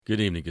Good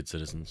evening, good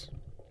citizens,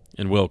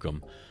 and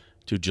welcome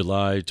to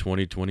July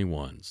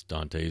 2021's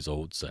Dante's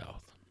Old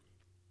South.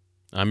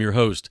 I'm your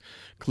host,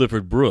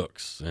 Clifford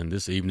Brooks, and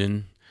this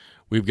evening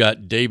we've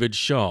got David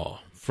Shaw,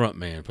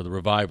 frontman for the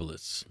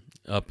Revivalists,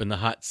 up in the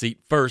hot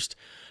seat first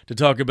to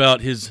talk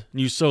about his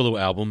new solo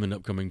album and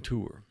upcoming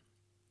tour.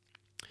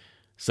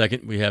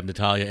 Second, we have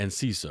Natalia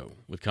Enciso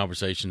with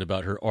conversation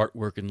about her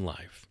artwork and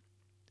life.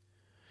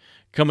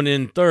 Coming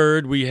in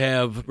third, we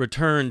have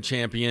return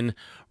champion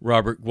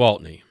Robert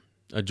Gwaltney,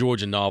 a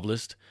Georgia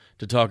novelist,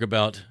 to talk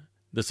about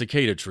The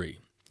Cicada Tree,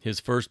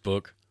 his first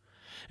book,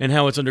 and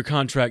how it's under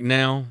contract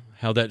now,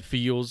 how that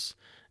feels,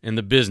 and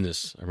the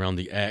business around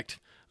the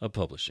act of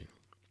publishing.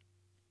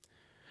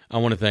 I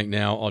want to thank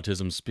Now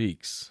Autism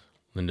Speaks,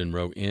 Lyndon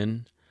Rowe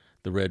Inn,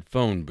 the Red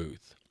Phone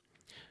Booth,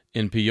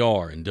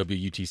 NPR and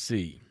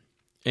WUTC,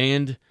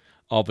 and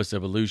Office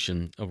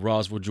Evolution of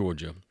Roswell,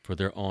 Georgia, for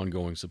their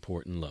ongoing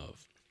support and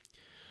love.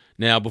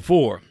 Now,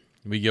 before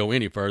we go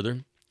any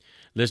further,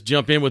 let's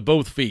jump in with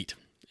both feet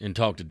and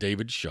talk to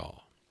David Shaw.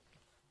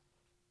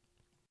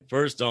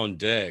 First on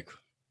deck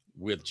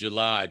with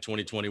July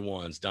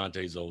 2021's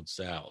Dante's Old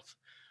South,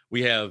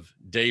 we have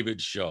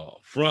David Shaw,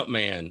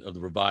 frontman of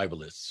the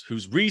Revivalists,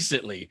 who's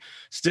recently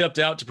stepped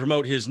out to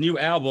promote his new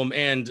album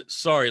and,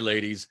 sorry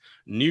ladies,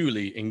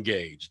 newly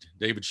engaged.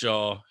 David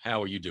Shaw,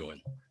 how are you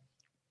doing?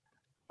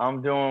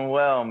 I'm doing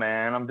well,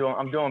 man. I'm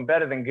doing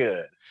better than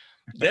good.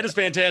 That is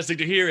fantastic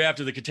to hear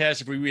after the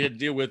catastrophe we had to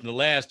deal with in the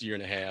last year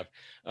and a half.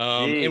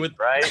 And with,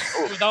 right?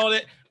 with all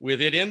that,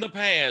 with it in the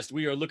past,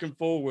 we are looking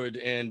forward.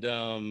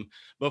 And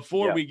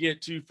before we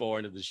get too far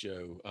into the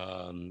show,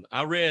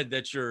 I read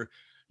that you're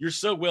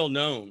so well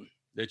known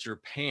that your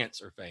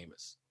pants are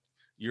famous.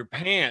 Your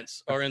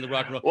pants are in the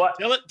rock and roll. What?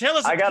 Tell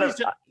us.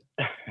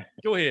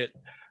 Go ahead.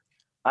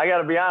 I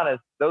gotta be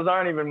honest. Those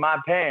aren't even my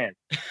pants.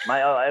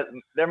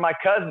 They're my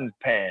cousin's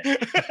pants.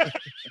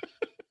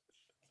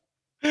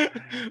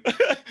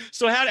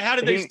 So how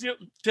did they steal?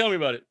 Tell me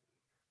about it.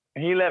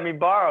 He let me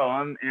borrow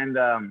them,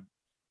 and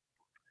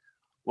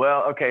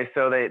well, okay.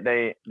 So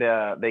they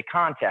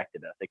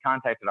contacted us. They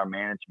contacted our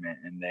management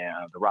and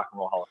the Rock and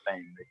Roll Hall of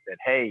Fame. They said,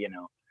 hey,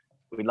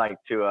 we'd like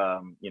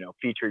to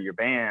feature your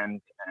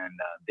band and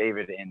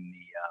David in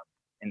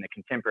the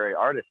contemporary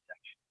artist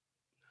section.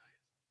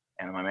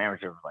 And my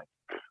manager was like,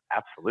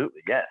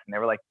 absolutely, yes. And they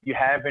were like, do you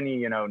have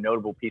any,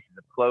 notable pieces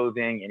of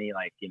clothing, any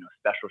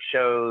special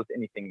shows,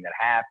 anything that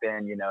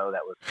happened,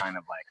 that was kind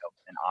of like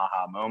an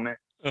aha moment.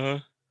 Uh-huh.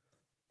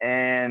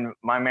 And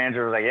my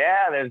manager was like,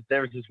 yeah,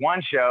 there's this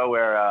one show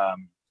where,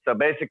 so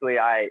basically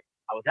I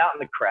was out in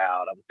the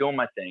crowd, I was doing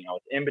my thing. I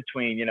was in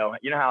between, you know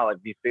how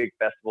like these big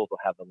festivals will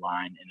have the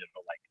line and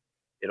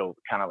it'll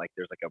kind of like,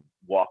 there's like a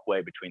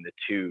walkway between the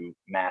two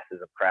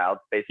masses of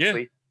crowds,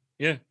 basically.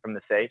 Yeah. From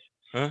the stage.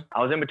 Huh?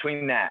 I was in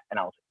between that and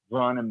I was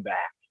running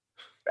back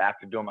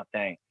after doing my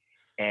thing.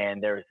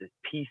 And there was this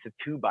piece of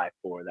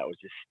 2x4 that was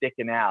just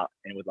sticking out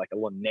and with like a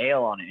little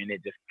nail on it. And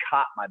it just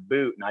caught my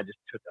boot. And I just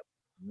took a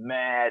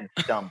mad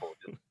stumble,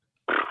 just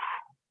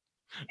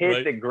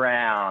hit the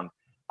ground.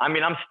 I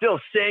mean, I'm still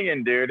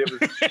singing, dude. It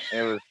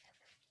was.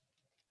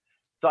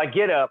 So I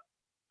get up,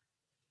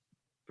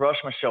 brush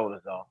my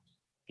shoulders off,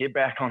 get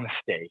back on the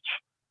stage.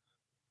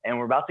 And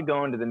we're about to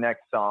go into the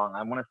next song.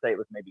 I want to say it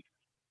was maybe,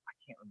 I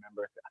can't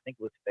remember. I think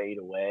it was Fade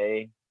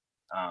Away.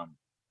 I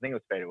think it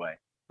was Fade Away.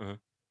 Uh-huh.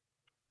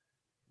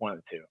 One of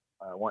the two.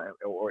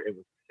 Or it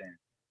was Sin.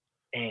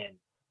 And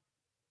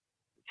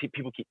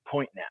people keep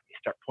pointing at me,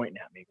 start pointing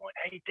at me, going,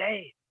 hey,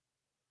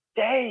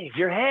 Dave,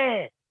 your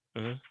head.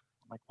 Uh-huh. I'm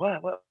like,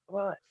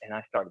 what? And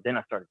I started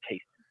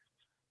tasting.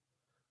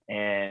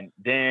 And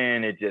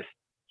then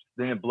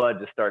the blood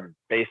just started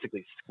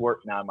basically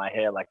squirting out of my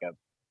head like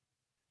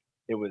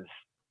it was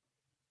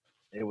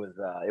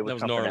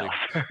something gnarly.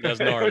 else. That's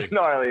gnarly. It was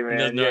gnarly,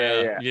 man.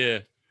 Yeah.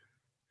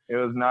 It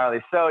was gnarly.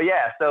 So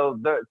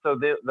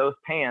those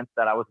pants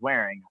that I was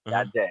wearing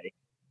that day,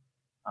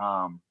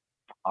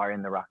 are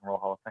in the Rock and Roll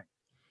Hall of Fame.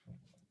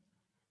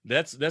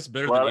 That's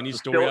better than any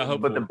story I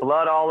hope but for. The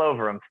blood all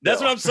over them.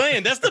 That's what I'm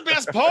saying. That's the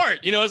best part.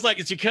 It's like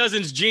it's your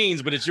cousin's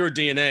genes, but it's your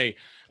DNA.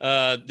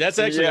 That's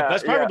actually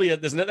that's probably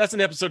that's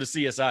an episode of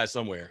CSI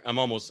somewhere. I'm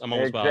almost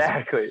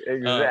exactly.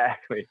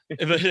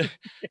 But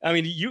I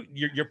mean,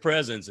 your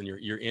presence and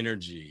your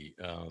energy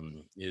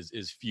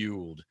is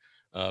fueled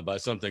by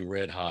something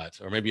red hot,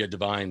 or maybe a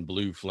divine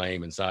blue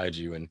flame inside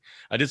you. And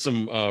I did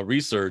some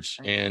research,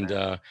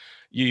 and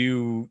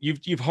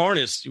you've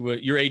harnessed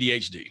your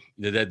ADHD,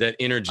 that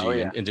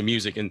energy into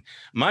music. And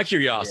my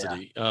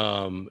curiosity,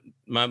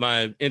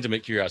 my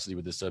intimate curiosity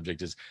with this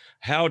subject is,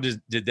 how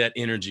did that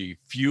energy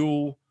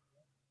fuel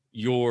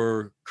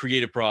your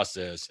creative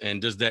process,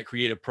 and does that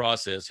creative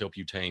process help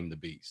you tame the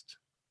beast?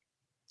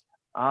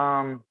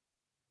 I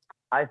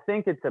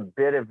think it's a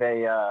bit of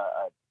a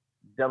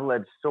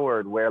double-edged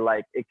sword, where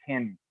like it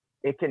can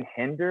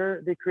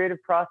hinder the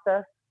creative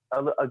process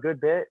a good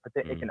bit, but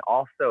then it can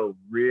also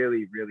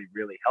really, really,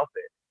 really help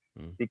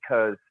it,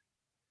 because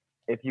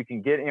if you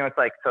can get, it's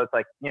like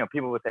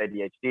people with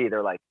ADHD, it's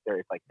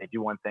like they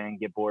do one thing,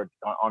 get bored,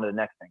 on to the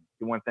next thing,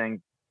 do one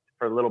thing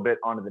for a little bit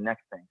onto the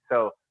next thing.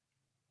 So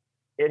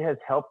it has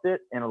helped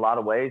it in a lot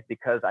of ways,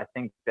 because I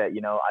think that,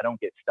 you know, I don't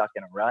get stuck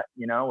in a rut,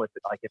 you know, with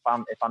like, if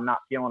I'm not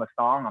feeling a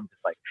song, I'm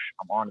just like,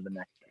 I'm on to the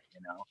next thing,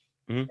 you know?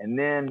 Mm-hmm. And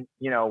then,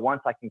 you know,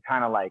 once I can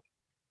kind of like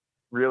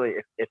really,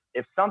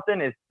 if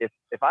something is,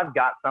 if I've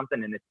got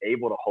something and it's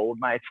able to hold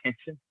my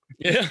attention,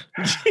 yeah,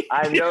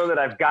 I know that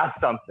I've got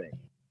something,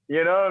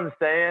 you know what I'm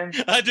saying?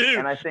 I do.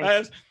 And I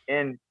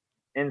think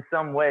in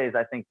some ways,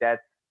 I think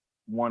that's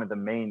one of the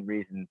main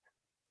reasons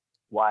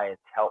why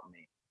it's helped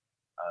me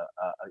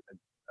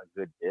a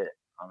good bit,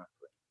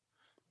 honestly.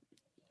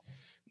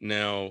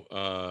 Now,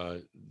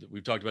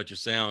 we've talked about your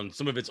sound,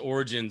 some of its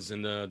origins,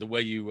 and the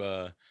way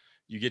you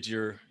get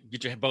your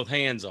both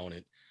hands on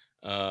it.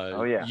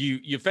 Oh yeah.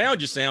 You found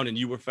your sound, and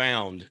you were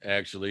found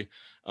actually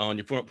on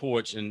your front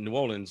porch in New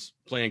Orleans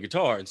playing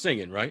guitar and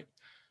singing, right?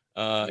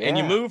 And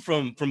you Yeah. moved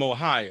from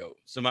Ohio.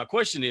 So my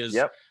question is,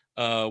 Yep.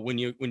 when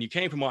you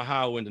came from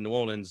Ohio into New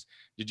Orleans,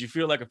 did you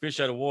feel like a fish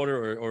out of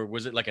water, or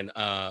was it like an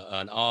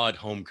odd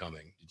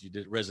homecoming? Did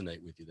it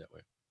resonate with you that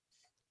way?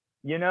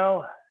 You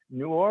know,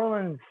 New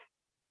Orleans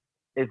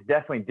is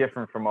definitely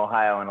different from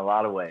Ohio in a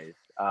lot of ways.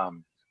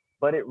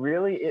 But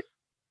it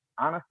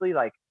honestly,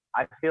 like,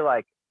 I feel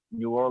like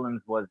New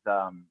Orleans was,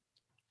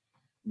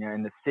 you know,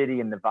 in the city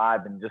and the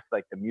vibe and just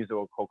like the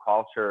musical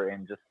culture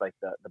and just like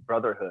the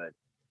brotherhood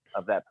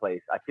of that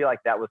place. I feel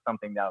like that was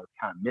something that I was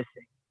kind of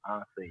missing,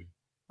 honestly,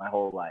 my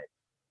whole life.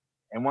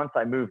 And once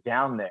I moved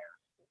down there,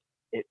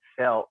 it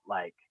felt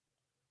like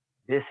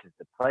this is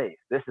the place.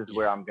 This is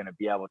where I'm going to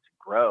be able to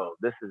grow.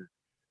 This is,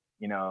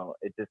 you know,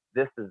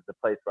 this is the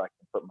place where I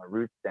can put my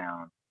roots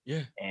down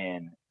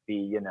and be,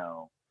 you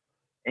know,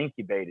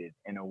 incubated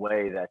in a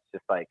way that's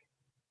just like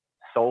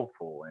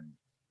soulful and,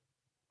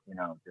 you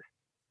know,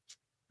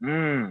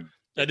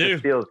 I do.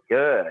 It feels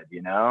good,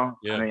 you know?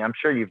 Yeah. I mean, I'm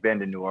sure you've been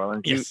to New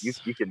Orleans. Yes.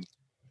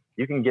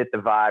 You can get the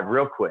vibe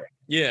real quick.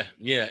 Yeah.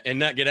 And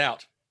not get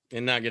out.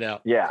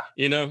 Yeah.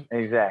 You know?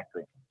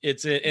 Exactly.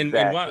 And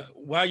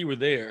while you were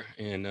there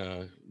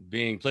and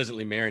being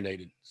pleasantly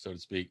marinated, so to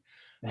speak,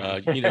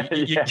 you know,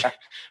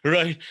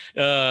 right?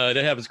 That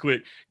happens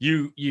quick.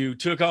 You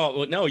took all.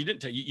 Well, no, you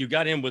didn't. You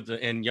got in with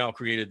and y'all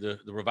created the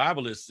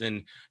Revivalists,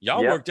 and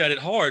y'all worked at it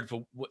hard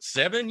for what,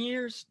 7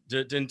 years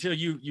until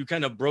you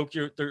kind of broke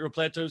your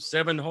plateau.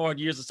 7 hard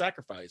years of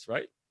sacrifice,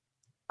 right?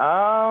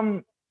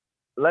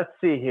 Let's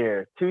see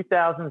here.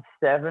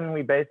 2007,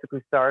 we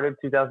basically started.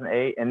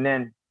 2008, and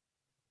then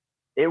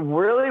it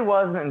really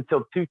wasn't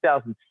until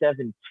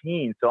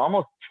 2017. So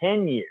almost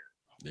 10 years.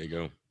 There you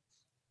go.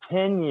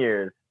 10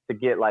 years. To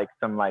get like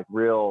some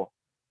real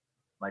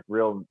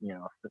real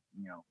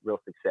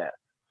success.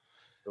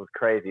 It was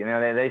crazy. You know,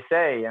 they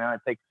say, you know,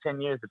 it takes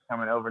 10 years to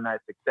become an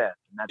overnight success,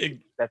 and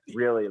that's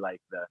really like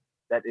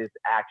that is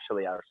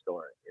actually our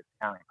story. It's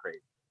kind of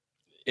crazy.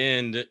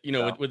 And you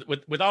know,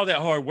 with all that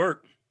hard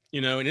work,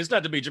 you know, and it's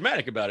not to be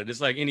dramatic about it. It's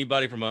like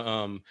anybody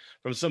from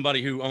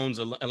somebody who owns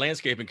a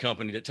landscaping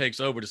company that takes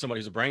over to somebody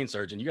who's a brain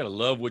surgeon. You got to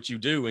love what you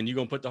do, and you're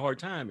gonna put the hard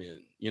time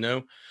in, you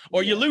know,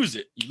 or you lose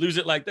it. You lose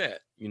it like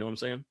that. You know what I'm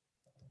saying?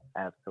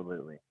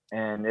 Absolutely.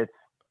 And it's,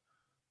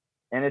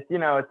 you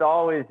know, it's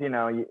always, you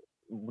know,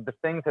 the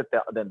things that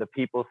the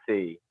people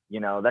see,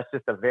 you know, that's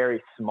just a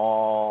very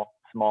small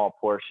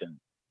portion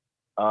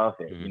of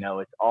it. Mm-hmm. You know,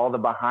 it's all the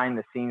behind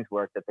the scenes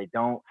work that they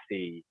don't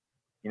see,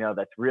 you know,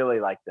 that's really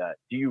like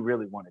do you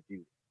really want to do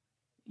this?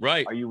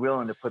 Right. Are you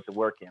willing to put the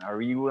work in?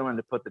 Are you willing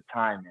to put the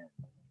time in?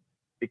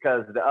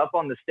 Because up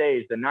on the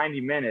stage, the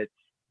 90 minutes,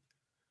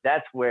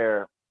 that's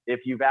where, if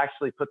you've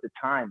actually put the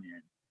time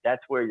in,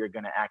 that's where you're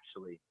going to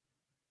actually,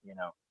 you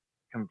know,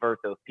 convert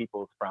those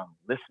people from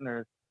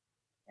listeners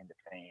into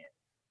fans.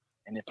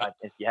 And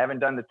if you haven't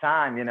done the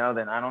time, you know,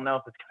 then I don't know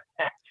if it's going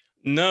to happen.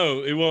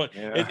 No, it won't.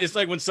 Yeah. It's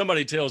like when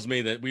somebody tells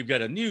me that we've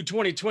got a new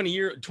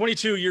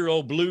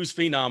 22-year-old blues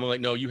phenom. I'm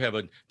like, no, you have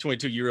a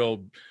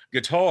 22-year-old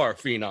guitar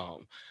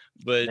phenom.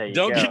 But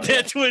don't get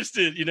that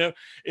twisted. You know,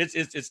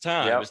 it's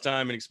time. Yep. It's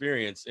time and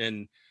experience.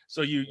 And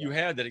so you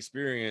had that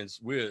experience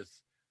with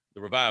the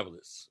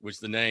Revivalists,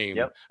 which the name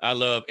I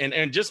love.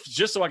 And just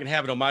so I can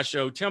have it on my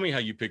show, tell me how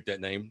you picked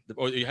that name,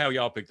 or how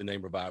y'all picked the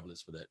name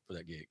Revivalists for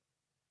that gig.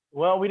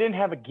 Well, we didn't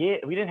have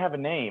a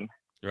name,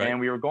 right. And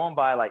we were going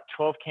by like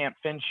 12 Camp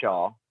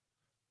Finshaw,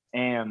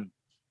 and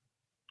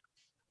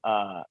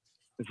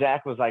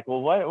Zach was like,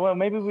 well,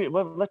 maybe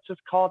let's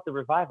just call it the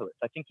Revivalists.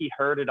 I think he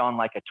heard it on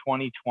like a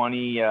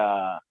 2020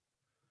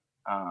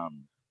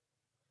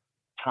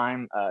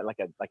 time, like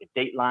a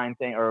Dateline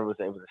thing, or it was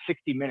a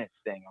 60 Minutes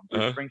thing on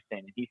Bruce Springsteen.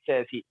 And he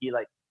says he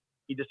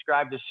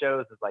described his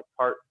shows as like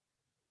part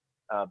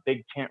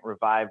big tent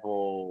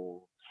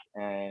revival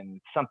and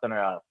something or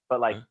else, but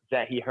like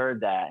that he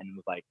heard that and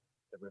was like,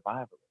 the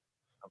Revivalists.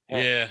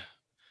 Okay. Yeah.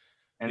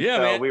 And so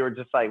man. we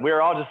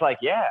were all just like,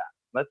 yeah,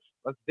 let's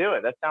do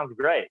it. That sounds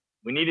great.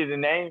 We needed a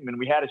name and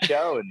we had a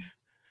show, and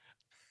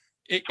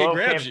it 12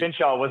 grabs Camp you.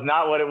 Finshaw was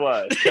not what it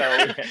was. So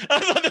I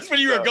thought that's where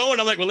you were going.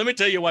 I'm like, well, let me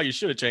tell you why you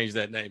should have changed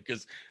that name,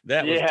 because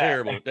that was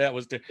terrible. That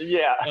was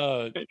yeah,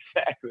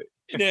 exactly.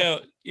 now,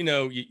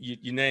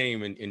 you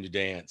name and you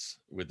dance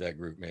with that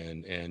group,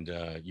 man, and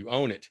you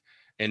own it.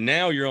 And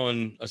now you're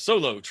on a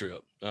solo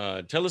trip.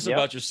 Tell us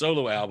about your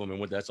solo album and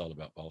what that's all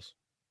about, Boss.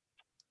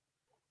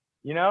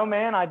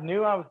 Man, I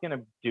knew I was going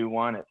to do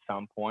one at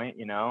some point.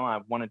 I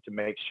wanted to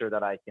make sure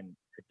that I could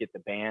get the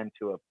band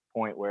to a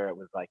point where it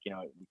was like, we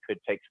could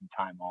take some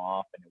time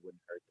off and it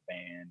wouldn't hurt the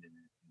band.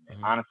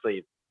 And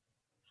honestly,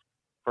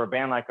 for a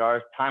band like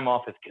ours, time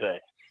off is good,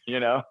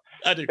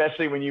 I do.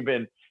 Especially when you've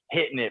been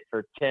hitting it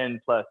for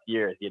 10 plus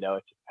years, it's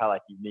just kind of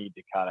like you need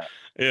to kind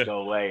of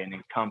go away and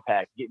then come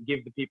back,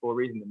 give the people a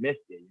reason to miss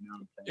you. You know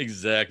what I'm saying?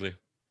 Exactly.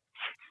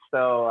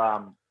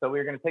 So we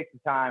were going to take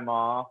some time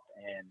off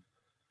and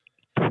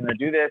I'm going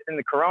to do this, and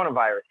the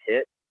coronavirus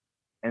hit.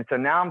 And so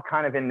now I'm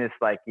kind of in this,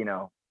 like,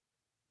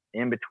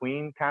 in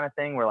between kind of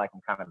thing where like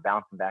I'm kind of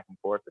bouncing back and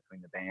forth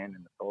between the band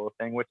and the solo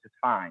thing, which is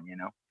fine,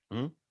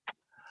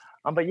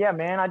 But yeah,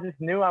 man, I just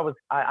knew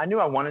I knew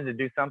I wanted to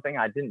do something.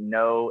 I didn't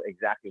know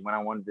exactly when I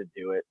wanted to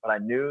do it, but I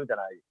knew that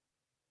I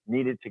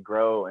needed to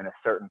grow in a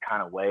certain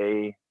kind of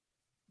way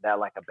that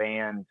like a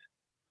band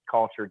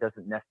culture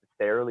doesn't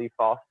necessarily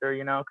foster,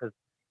 because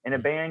in a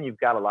band, you've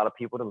got a lot of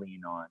people to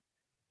lean on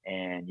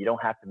and you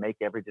don't have to make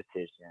every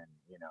decision,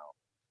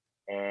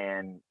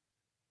 and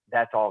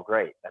that's all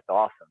great. That's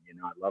awesome.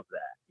 I love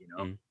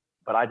that,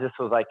 but I just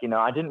was like,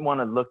 I didn't want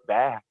to look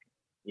back,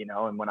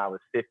 and when I was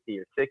 50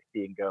 or 60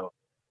 and go,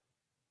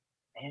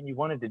 man, you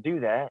wanted to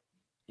do that.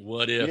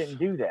 What if you didn't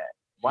do that?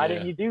 Why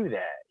didn't you do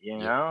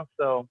that?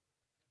 So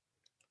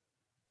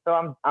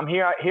I'm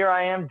here. Here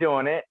I am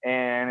doing it,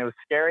 and it was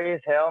scary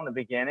as hell in the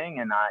beginning.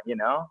 And I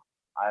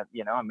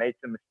made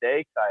some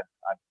mistakes.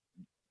 I've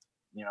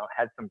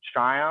had some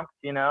triumphs,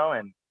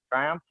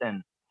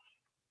 and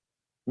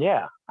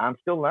yeah, I'm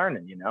still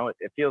learning.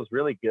 It feels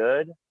really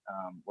good.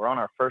 We're on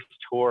our first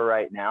tour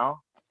right now.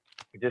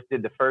 We just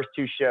did the first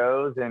 2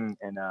 shows in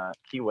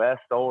Key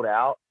West, sold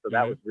out. So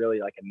that was really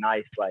like a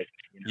nice, like,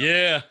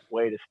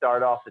 way to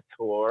start off the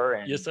tour.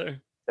 And yes,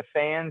 sir. The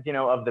fans,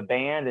 of the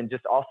band and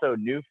just also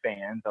new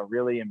fans are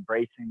really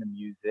embracing the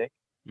music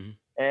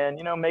and,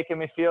 making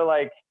me feel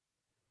like,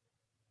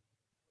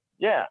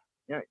 you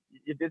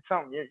did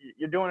something,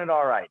 you're doing it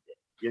all right.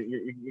 You're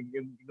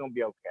going to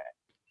be okay.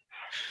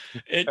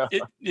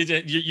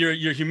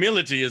 Your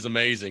humility is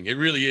amazing. It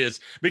really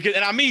is,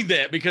 and I mean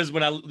that because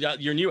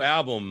your new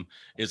album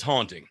is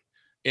haunting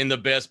in the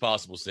best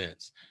possible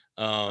sense.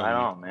 Right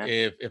on, man.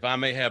 If I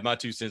may have my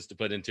 2 cents to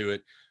put into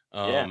it,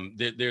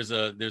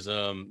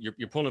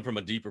 you're pulling from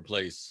a deeper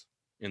place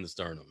in the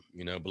sternum,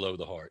 below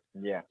the heart.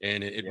 Yeah.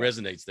 And it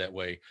resonates that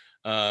way.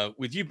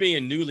 With you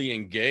being newly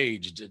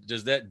engaged,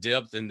 does that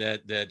depth and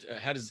that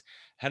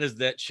how does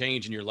that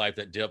change in your life?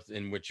 That depth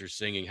in which you're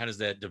singing, how does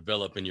that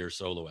develop in your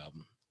solo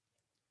album?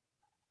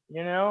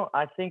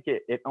 I think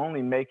it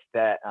only makes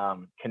that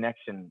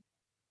connection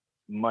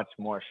much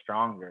more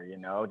stronger,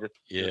 just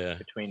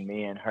between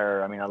me and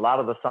her. I mean, a lot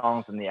of the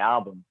songs in the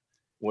album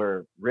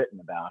were written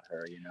about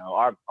her,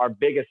 our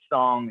biggest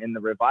song in the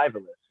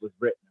Revivalist was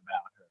written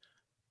about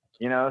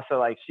her, so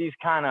like she's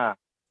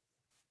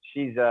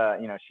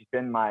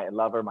been my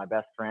lover, my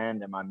best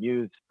friend, and my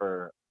muse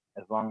for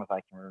as long as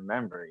I can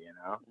remember,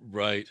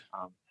 Right.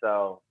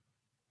 So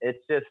it's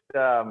just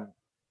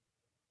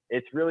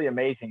it's really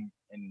amazing.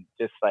 And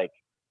just like,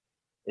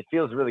 it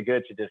feels really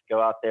good to just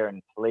go out there and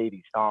play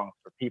these songs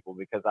for people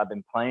because I've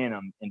been playing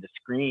them into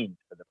screens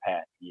for the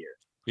past year.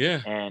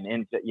 Yeah. And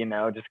into,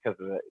 just because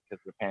of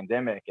the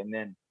pandemic. And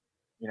then,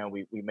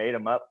 we made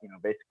them up,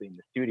 basically in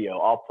the studio,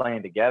 all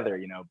playing together,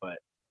 but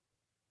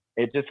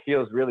it just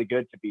feels really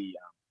good to be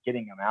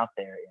getting them out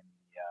there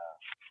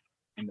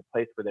in the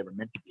place where they were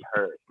meant to be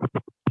heard,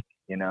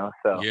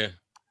 so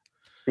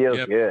feels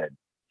good.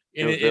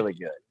 Feels really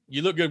good.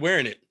 You look good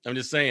wearing it. I'm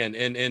just saying.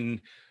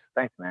 And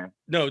thanks, man.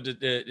 No,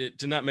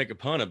 to not make a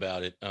pun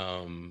about it,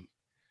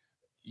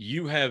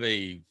 you have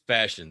a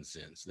fashion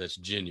sense that's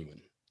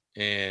genuine,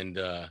 and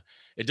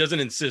it doesn't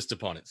insist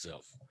upon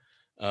itself.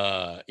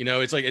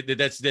 It's like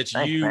that's thanks,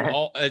 you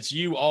man. That's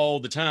you all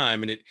the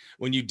time, and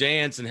when you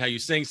dance and how you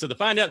sing. So to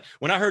find out,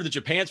 when I heard that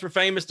your pants were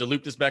famous, to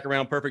loop this back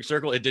around perfect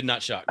circle, it did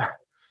not shock me.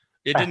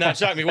 It did not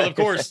shock me. Well, of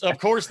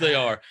course they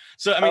are.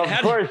 So I mean,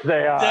 of course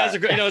they are. That's a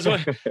great.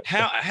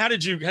 How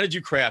did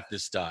you craft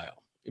this style?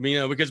 I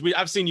mean, because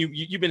I've seen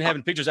you've been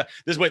having pictures.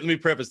 Let me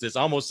preface this.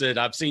 I almost said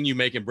I've seen you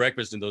making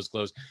breakfast in those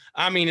clothes.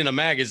 I mean, in a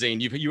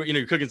magazine,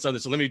 you're cooking something.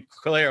 So let me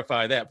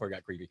clarify that before I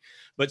got creepy.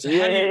 But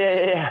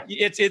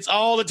it's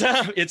all the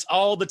time. It's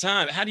all the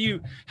time. How do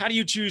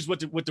you choose what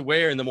to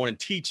wear in the morning?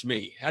 Teach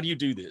me. How do you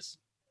do this?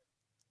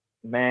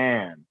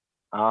 Man,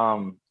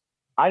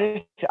 I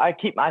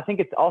think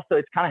it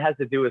kind of has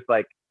to do with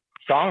like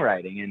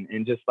songwriting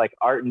and just like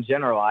art in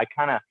general.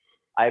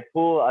 I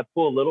pull a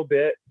little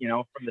bit,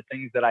 from the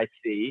things that I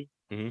see.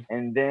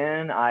 And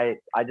then I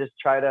just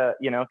try to,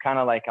 kind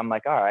of like, I'm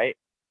like, all right,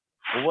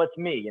 well, what's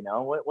me,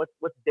 what's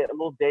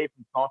little Dave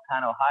from small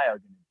town Ohio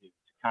going to do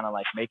to kind of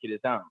like make it his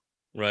own.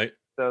 Right.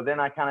 So then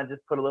I kind of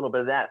just put a little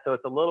bit of that. So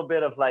it's a little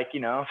bit of like,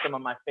 some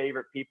of my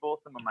favorite people,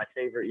 some of my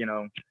favorite,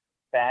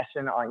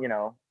 fashion,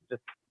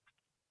 just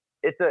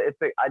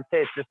I'd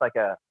say it's just like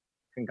a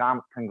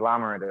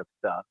conglomerate of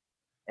stuff.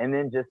 And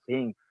then just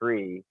being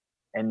free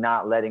and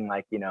not letting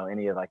like,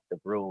 any of like the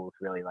rules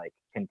really like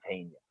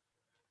contain you.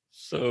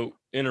 So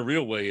in a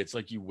real way, it's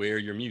like you wear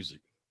your music.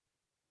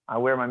 I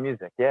wear my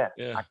music. Yeah.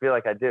 I feel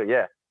like I do.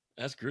 Yeah.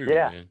 That's groovy,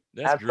 man.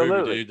 That's absolutely.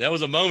 Groovy, dude. That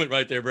was a moment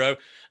right there, bro.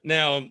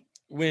 Now,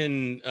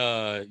 when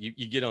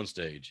you get on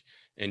stage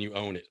and you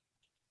own it,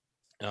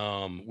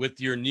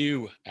 with your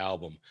new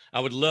album, I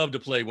would love to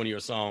play one of your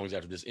songs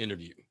after this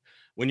interview.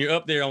 When you're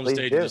up there on the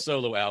stage with the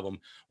solo album,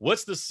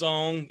 what's the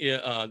song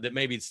that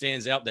maybe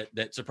stands out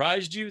that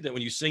surprised you, that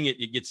when you sing it,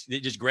 it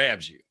just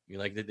grabs you? You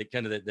like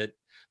the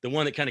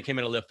one that kind of came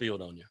out of left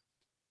field on you?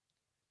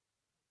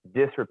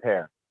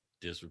 Disrepair.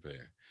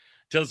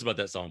 Tell us about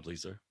that song,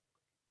 please, sir.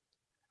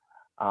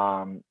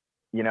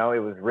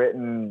 It was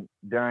written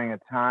during a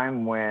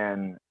time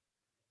when,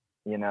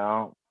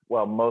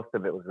 most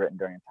of it was written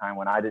during a time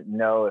when I didn't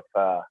know if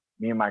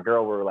me and my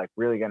girl were like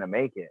really going to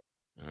make it.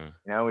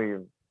 We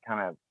were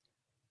kind of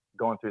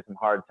going through some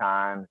hard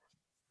times,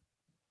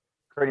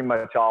 pretty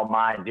much all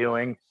my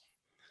doing.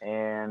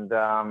 And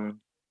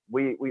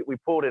we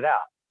pulled it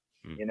out,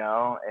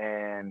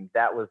 and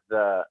that's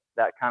the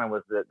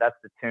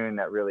tune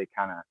that really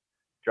kind of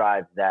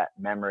drives that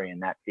memory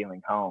and that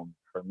feeling home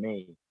for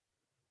me.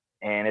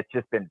 And it's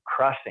just been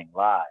crushing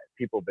live.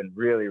 People have been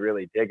really,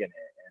 really digging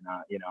it. And,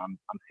 I'm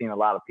seeing a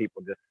lot of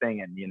people just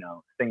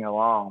singing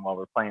along while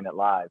we're playing it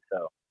live.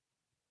 So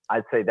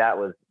I'd say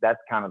that's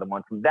kind of the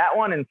one from that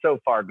one and So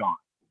Far Gone.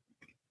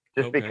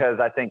 Just because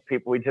I think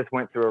we just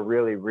went through a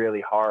really,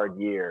 really hard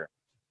year.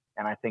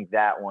 And I think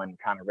that one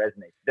kind of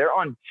resonates. They're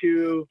on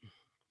two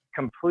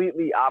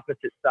completely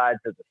opposite sides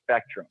of the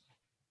spectrum.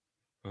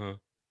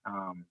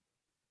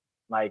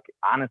 Like,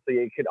 honestly,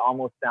 it could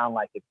almost sound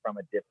like it's from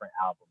a different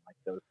album, like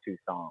those two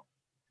songs.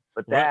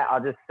 But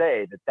I'll just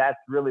say that's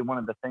really one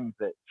of the things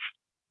that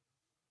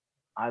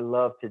I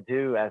love to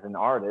do as an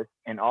artist.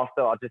 And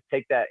also, I'll just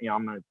take that,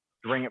 I'm going to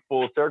bring it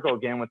full circle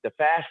again with the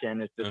fashion.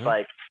 It's just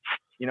like,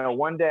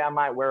 one day I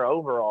might wear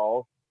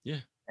overalls. Yeah.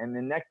 And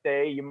the next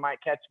day you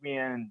might catch me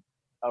in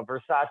a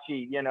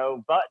Versace,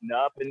 button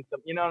up and some,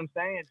 you know what I'm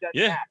saying? It doesn't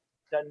matter.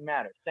 It doesn't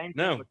matter. Same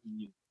thing with the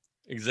music.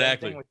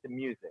 Exactly. Same thing with the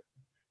music.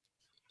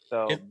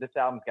 So this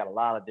album's got a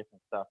lot of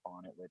different stuff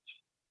on it, which,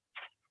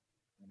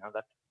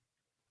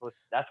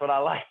 that's what I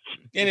like.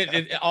 And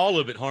it all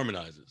of it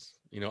harmonizes.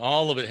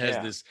 All of it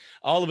has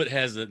all of it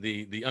has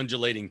the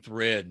undulating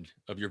thread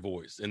of your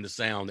voice and the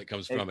sound that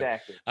comes from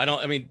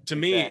it. To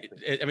me,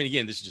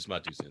 again, this is just my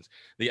 2 cents.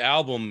 The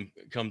album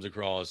comes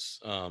across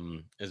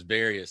as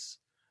various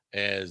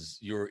as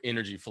your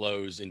energy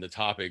flows in the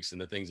topics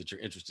and the things that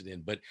you're interested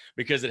in, but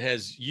because it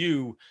has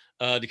you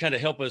to kind of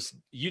help us,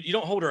 you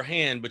don't hold our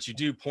hand, but you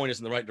do point us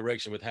in the right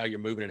direction with how you're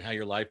moving and how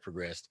your life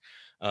progressed.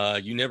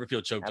 You never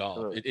feel choked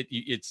off.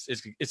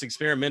 It's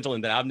experimental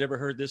in that I've never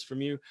heard this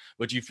from you,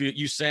 but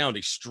you sound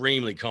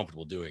extremely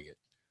comfortable doing it.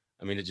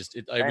 I mean,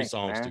 every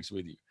song sticks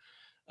with you.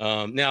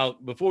 Now,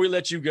 before we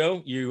let you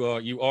go,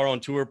 you are on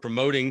tour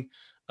promoting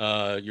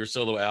your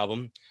solo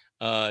album.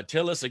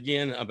 Tell us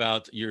again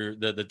about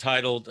the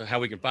title, how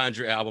we can find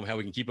your album, how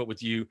we can keep up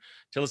with you.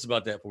 Tell us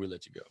about that before we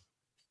let you go.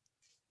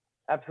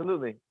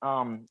 Absolutely.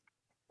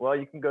 Well,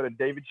 you can go to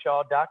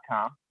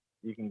davidshaw.com.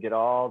 You can get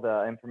all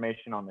the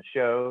information on the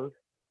shows.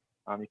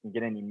 You can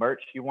get any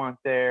merch you want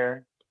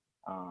there.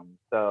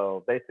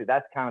 So basically,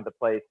 that's kind of the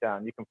place.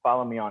 You can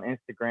follow me on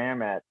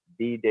Instagram at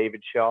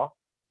 @DavidShaw.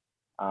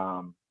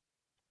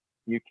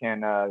 You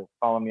can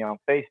follow me on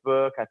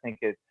Facebook. I think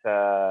it's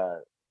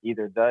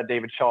either The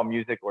David Shaw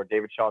Music or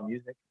David Shaw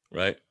Music.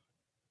 Right.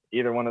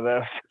 Either one of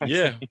those.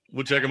 Yeah,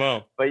 we'll check them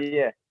out. But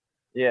yeah.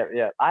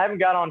 I haven't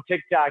got on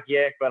TikTok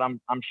yet, but I'm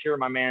sure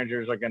my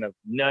managers are gonna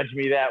nudge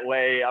me that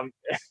way.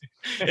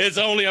 It's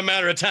only a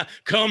matter of time.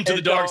 Come to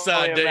the dark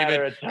side,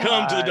 David.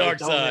 Come to the dark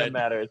side. Only a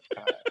matter of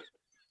time.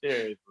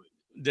 Seriously.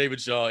 David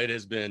Shaw, it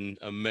has been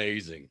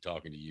amazing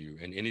talking to you.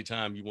 And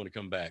anytime you want to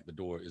come back, the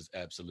door is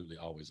absolutely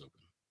always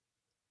open.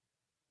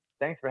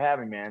 Thanks for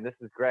having me, man. This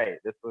is great.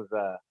 This was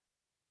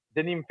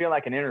didn't even feel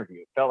like an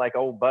interview. It felt like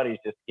old buddies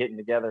just getting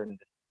together and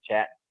just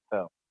chatting.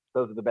 So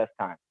those are the best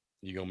times.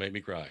 You're going to make me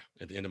cry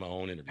at the end of my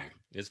own interview.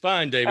 It's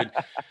fine, David.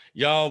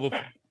 Y'all,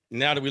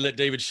 now that we let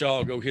David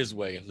Shaw go his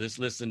way, let's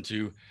listen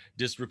to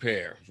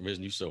Disrepair from his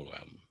new solo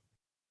album.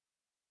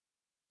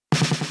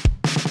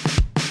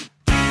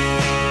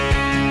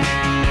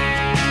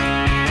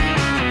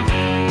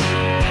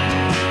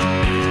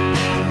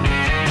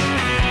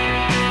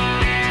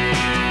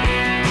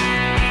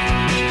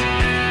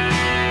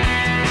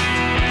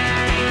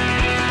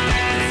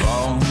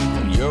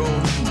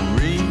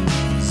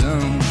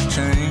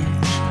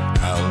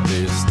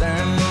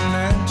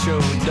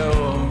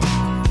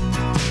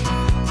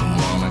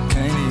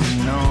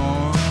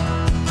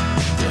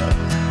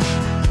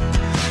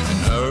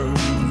 Her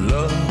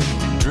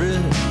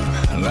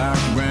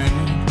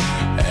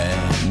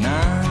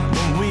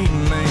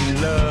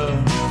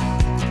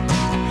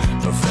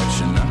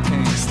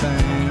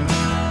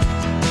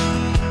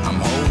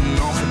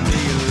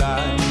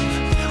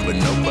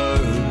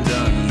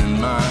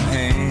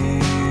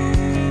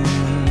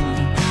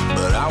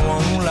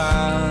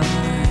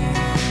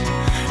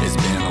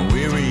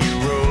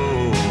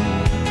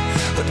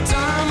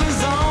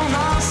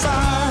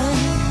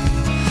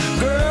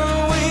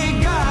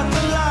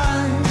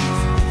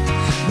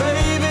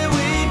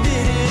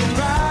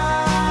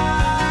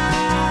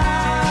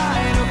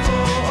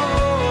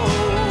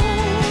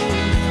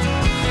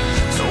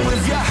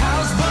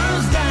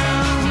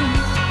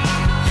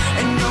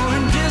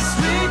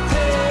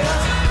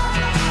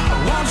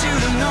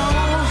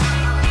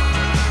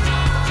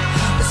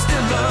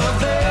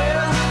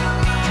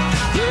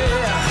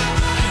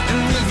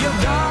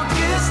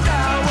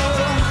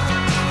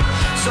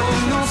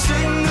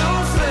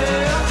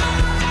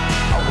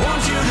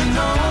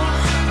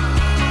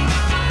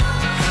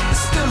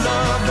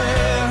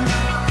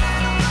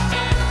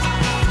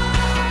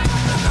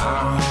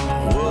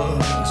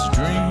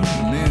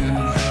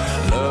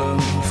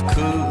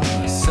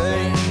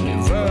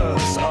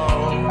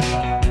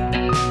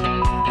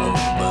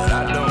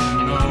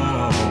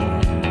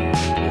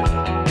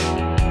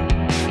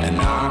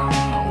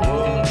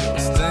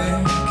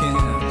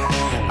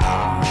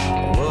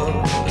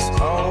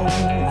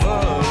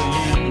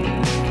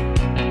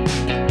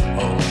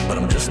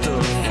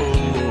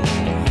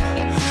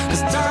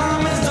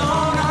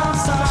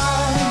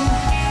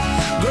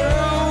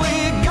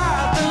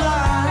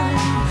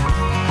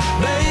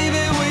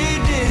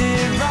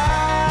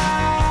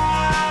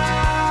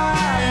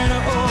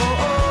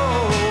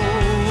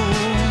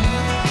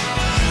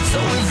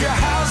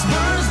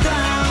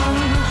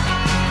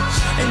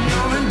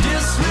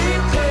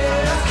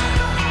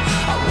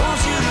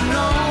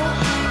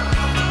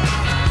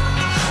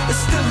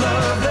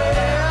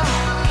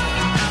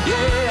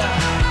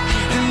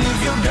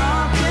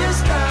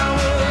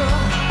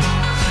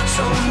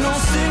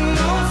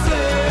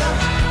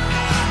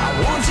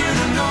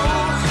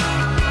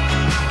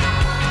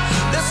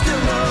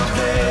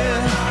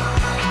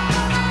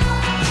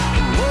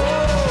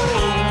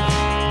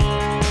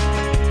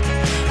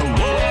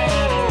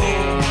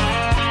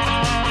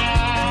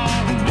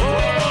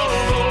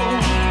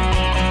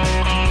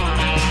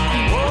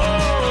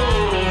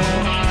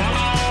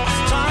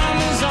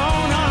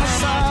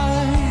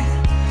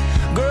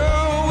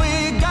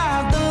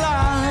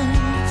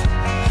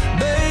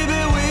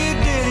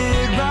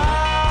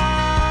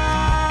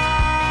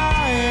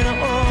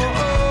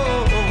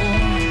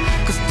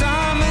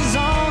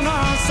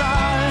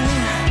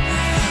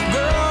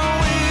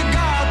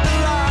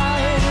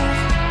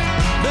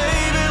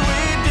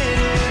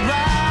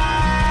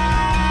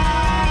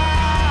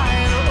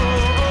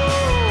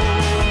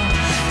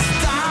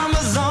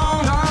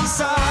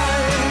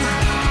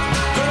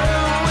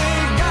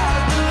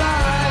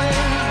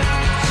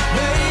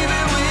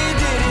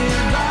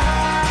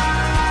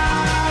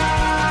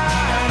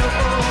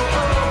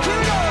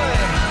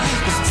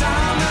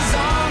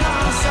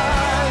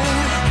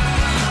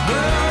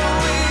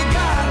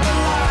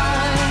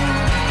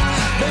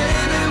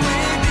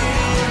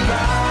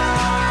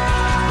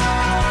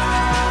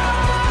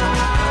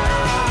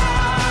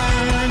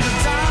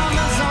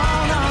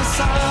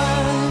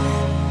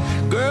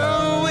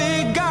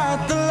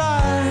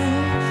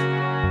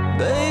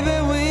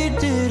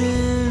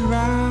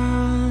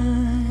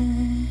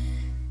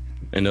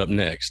And up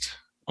next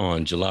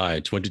on July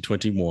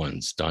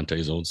 2021's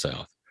Dante's Old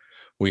South,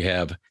 we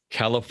have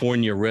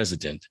California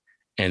resident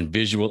and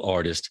visual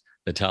artist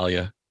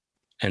Natalia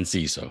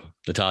Enciso.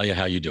 Natalia,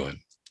 how you doing?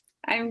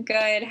 I'm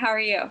good. How are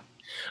you?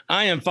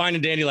 I am fine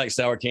and dandy like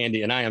sour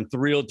candy, and I am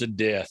thrilled to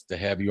death to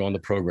have you on the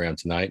program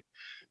tonight.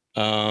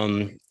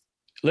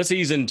 Let's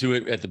ease into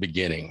it at the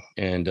beginning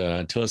and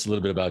tell us a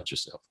little bit about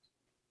yourself.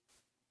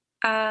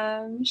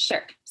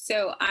 Sure.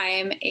 So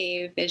I'm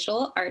a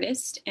visual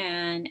artist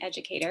and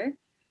educator.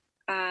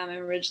 I'm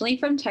originally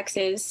from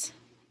Texas,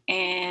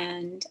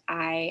 and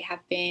I have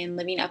been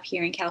living up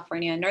here in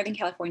California, Northern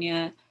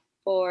California,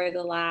 for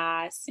the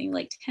last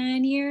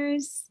 10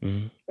 years.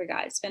 Mm-hmm.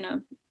 Forgot, it's been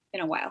a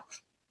while.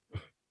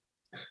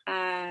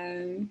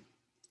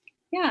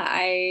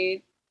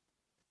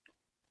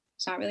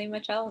 It's not really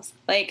much else.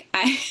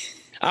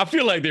 I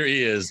feel like there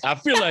is.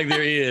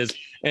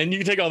 And you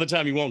can take all the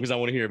time you want because I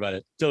want to hear about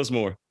it. Tell us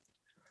more.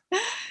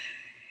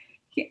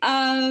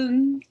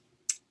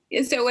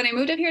 So when I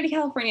moved up here to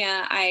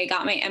California, I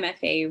got my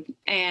MFA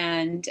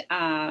and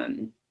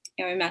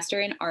my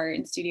master in art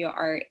and studio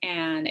art,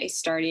 and I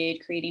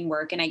started creating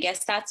work. And I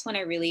guess that's when I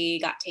really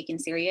got taken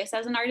serious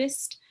as an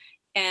artist.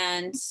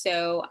 And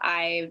so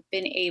I've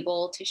been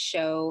able to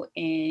show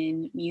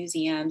in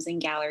museums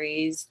and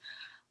galleries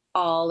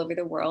all over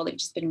the world. I've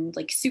just been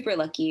super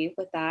lucky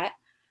with that.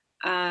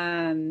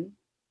 And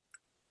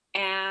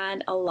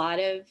a lot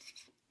of,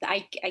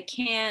 I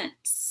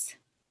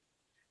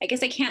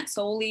guess I can't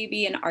solely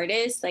be an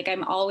artist.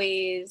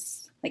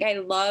 I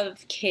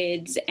love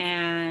kids,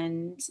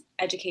 and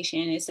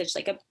education is such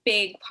a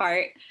big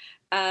part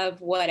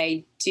of what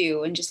I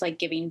do, and just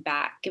giving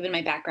back, given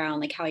my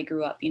background, how I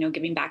grew up,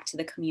 giving back to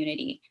the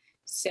community.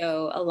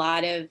 So a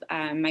lot of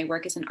my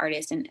work as an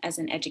artist and as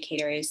an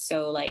educator is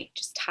so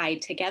just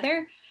tied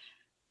together.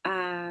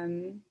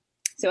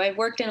 So I've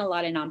worked in a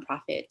lot of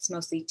nonprofits,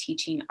 mostly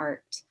teaching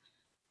art.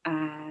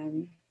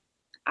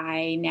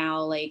 I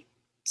now I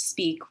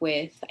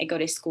go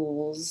to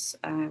schools,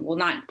 well,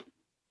 not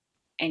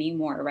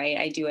anymore, right?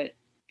 I do it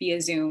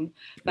via Zoom,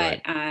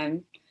 but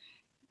Right.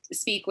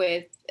 Speak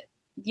with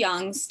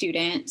young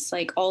students,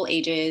 all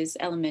ages,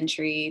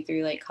 elementary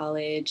through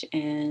college,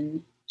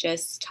 and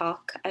just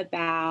talk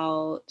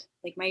about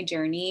my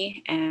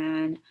journey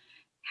and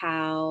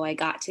how I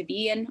got to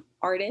be an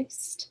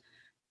artist.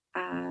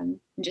 And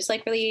just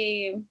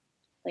really,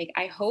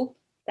 I hope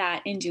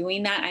that in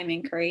doing that, I'm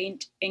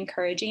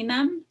encouraging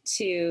them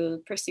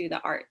to pursue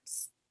the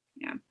arts.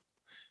 Yeah,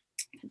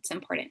 it's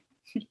important.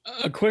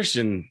 A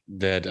question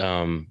that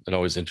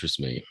always interests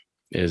me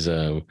is,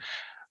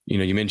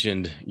 you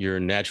mentioned your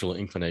natural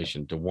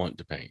inclination to want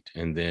to paint,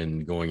 and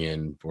then going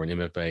in for an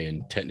MFA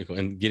and technical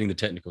and getting the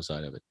technical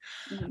side of it.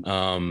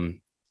 Mm-hmm.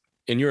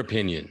 In your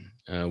opinion,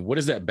 what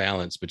is that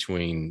balance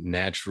between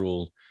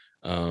natural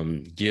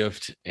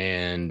gift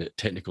and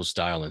technical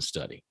style and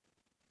study?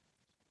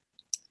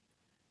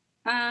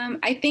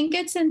 I think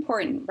it's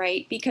important,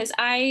 right? Because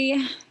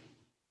I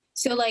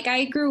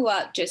grew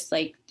up just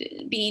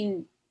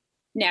being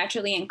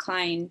naturally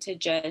inclined to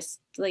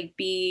just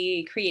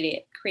be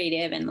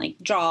creative and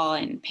draw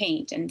and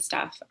paint and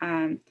stuff.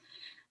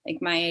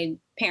 My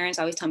parents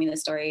always tell me the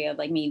story of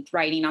me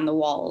writing on the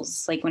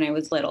walls, when I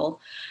was little.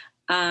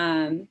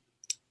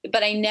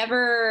 But I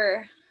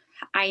never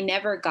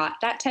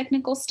got that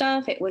technical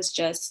stuff. It was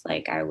just I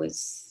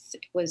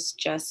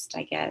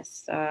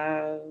guess,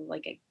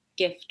 a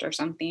gift or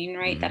something,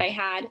 right? Mm-hmm. That I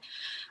had.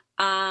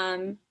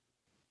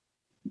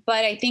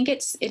 But I think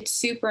it's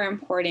super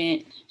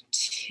important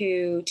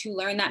to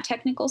learn that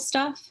technical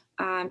stuff,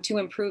 to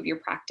improve your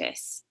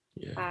practice.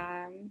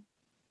 Yeah.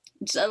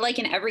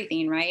 In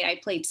everything, right? I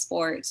played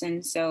sports,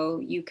 and so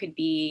you could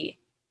be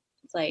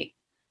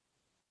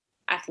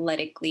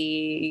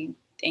athletically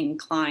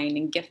inclined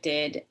and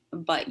gifted,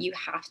 but you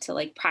have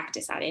to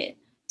practice at it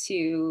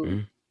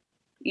to,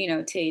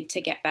 Mm-hmm.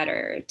 to get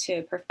better,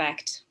 to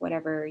perfect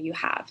whatever you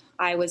have.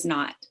 I was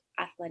not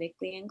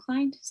athletically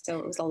inclined, so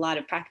it was a lot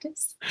of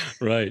practice.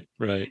 Right.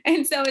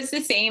 And so it's the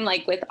same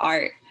with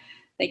art.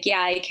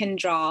 Yeah, I can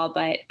draw,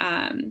 but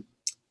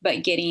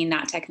getting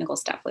that technical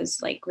stuff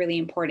was really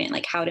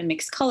important, how to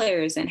mix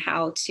colors and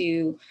how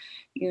to,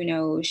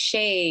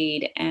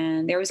 shade.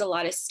 And there was a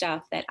lot of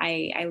stuff that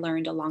I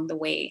learned along the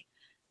way,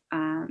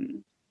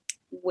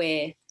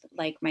 with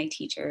my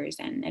teachers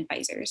and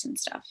advisors and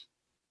stuff.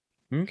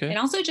 Okay. And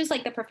also just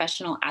the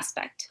professional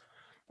aspect,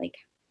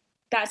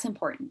 that's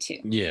important too.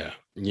 Yeah.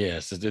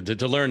 Yes.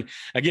 To learn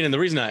again. And the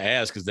reason I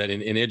ask is that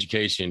in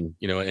education,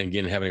 and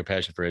again, having a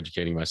passion for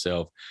educating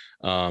myself,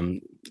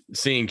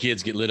 seeing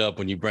kids get lit up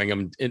when you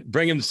bring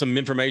them some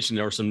information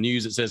or some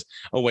news that says,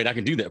 oh, wait, I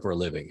can do that for a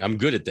living. I'm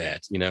good at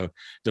that.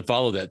 To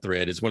follow that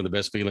thread is one of the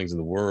best feelings in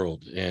the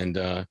world.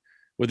 And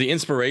with the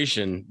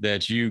inspiration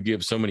that you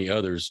give so many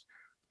others,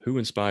 who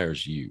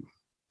inspires you?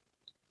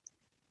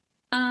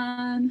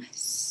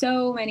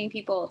 So many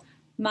people.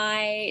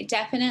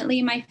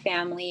 Definitely my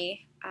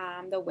family,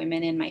 the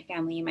women in my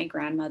family, my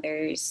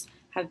grandmothers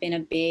have been a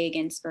big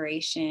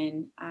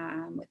inspiration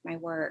with my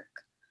work.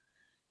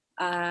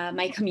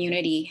 My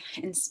community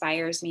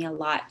inspires me a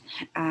lot.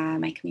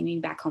 My community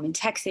back home in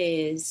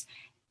Texas,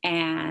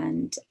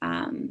 and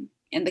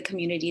the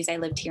communities I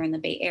lived here in the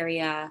Bay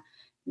Area,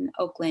 in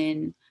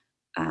Oakland.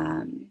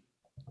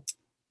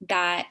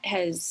 That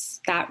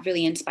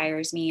really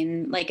inspires me.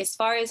 And like, as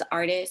far as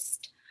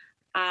artists,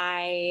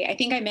 I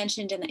think I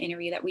mentioned in the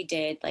interview that we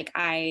did, like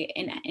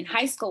in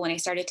high school, when I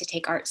started to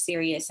take art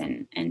serious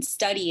and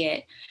study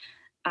it,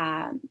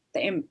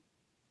 the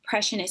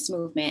Impressionist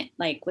movement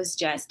like was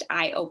just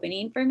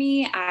eye-opening for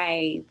me.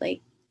 I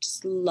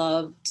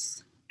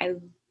loved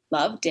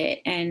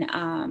it.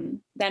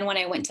 And then when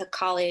I went to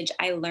college,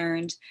 I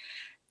learned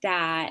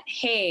that,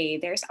 hey,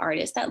 there's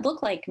artists that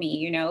look like me,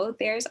 you know,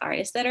 there's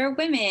artists that are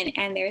women,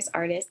 and there's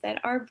artists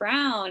that are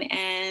brown.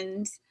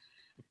 And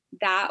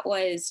that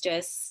was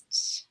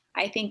just,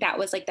 I think that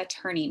was like the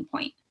turning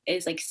point,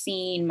 is like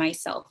seeing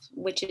myself,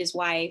 which is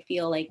why I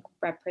feel like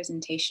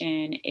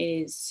representation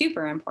is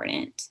super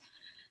important.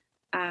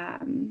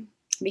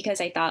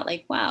 Because I thought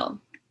like, wow,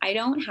 I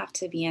don't have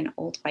to be an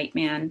old white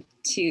man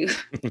to,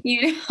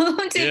 you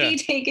know, to be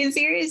taken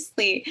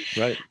seriously.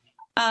 Right.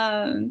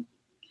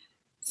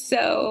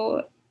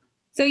 So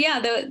yeah,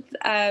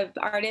 the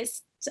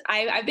artists,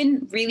 I've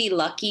been really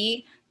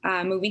lucky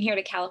moving here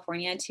to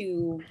California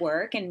to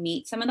work and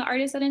meet some of the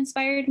artists that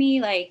inspired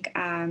me. Like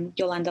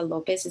Yolanda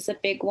Lopez is a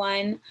big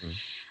one.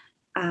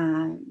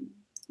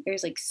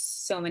 There's like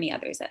so many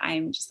others that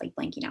I'm just like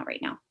blanking out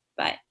right now.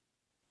 But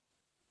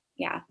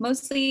yeah,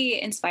 mostly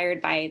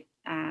inspired by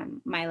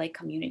my like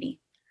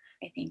community,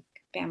 I think,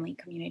 family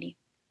community.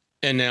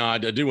 And now I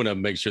do want to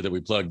make sure that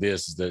we plug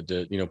this,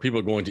 that you know, people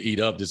are going to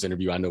eat up this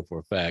interview, I know for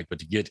a fact, but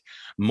to get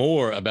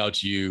more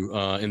about you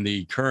in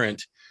the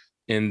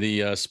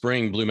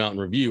spring Blue Mountain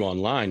Review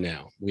online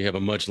now, we have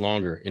a much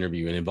longer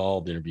interview, an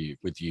involved interview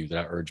with you that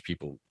I urge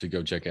people to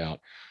go check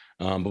out.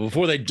 But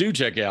before they do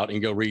check out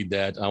and go read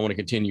that, I want to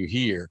continue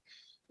here.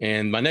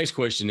 And my next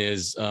question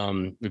is,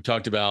 we've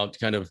talked about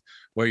kind of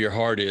where your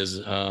heart is,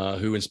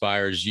 who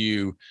inspires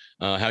you,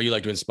 how you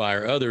like to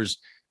inspire others.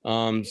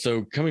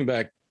 So coming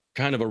back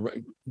kind of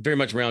very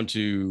much around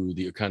to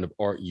the kind of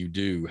art you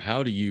do,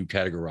 how do you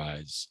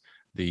categorize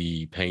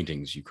the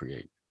paintings you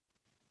create?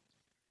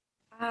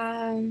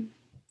 I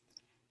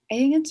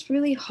think it's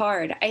really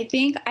hard. I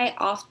think I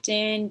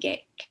often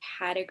get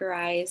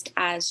categorized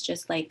as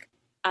just like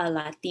a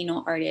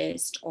Latino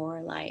artist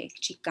or like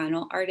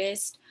Chicano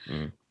artist.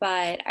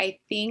 But I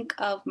think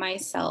of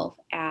myself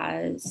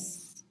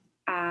as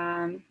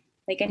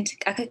like a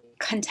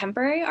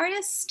contemporary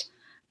artist,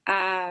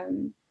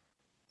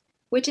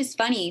 which is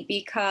funny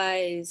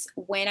because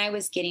when I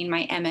was getting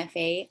my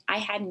MFA, I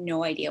had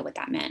no idea what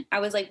that meant. I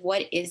was like,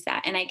 what is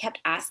that? And I kept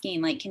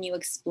asking, like, can you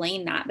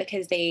explain that?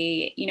 Because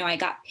they, you know, I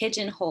got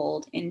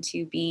pigeonholed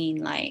into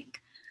being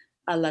like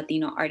a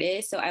Latino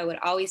artist. So I would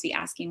always be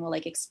asking, well,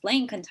 like,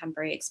 explain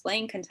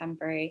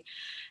contemporary.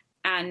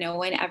 And no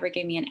one ever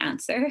gave me an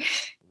answer.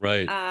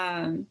 Right.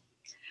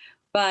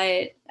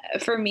 But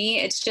for me,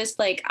 it's just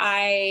like,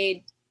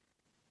 I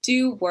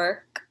do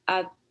work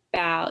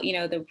about, you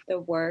know, the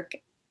work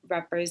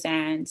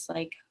represents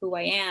like who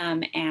I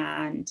am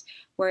and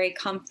where I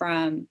come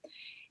from.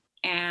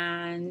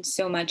 And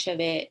so much of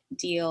it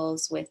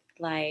deals with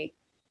like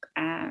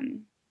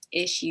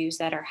issues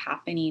that are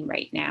happening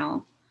right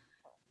now.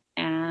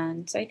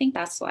 And so I think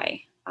that's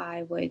why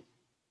I would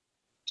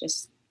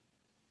just,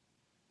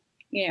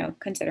 you know,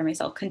 consider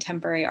myself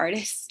contemporary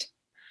artist.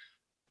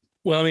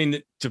 Well, I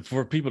mean,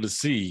 for people to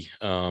see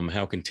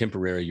how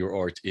contemporary your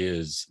art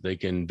is, they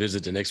can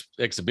visit an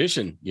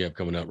exhibition you have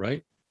coming up,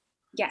 right?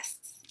 Yes.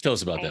 Tell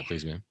us about that,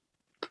 please, ma'am.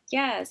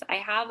 Yes, I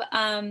have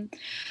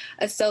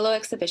a solo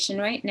exhibition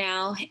right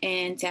now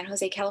in San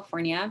Jose,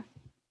 California.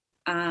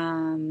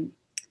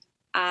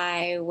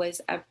 I was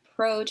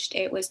approached,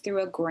 it was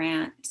through a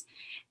grant,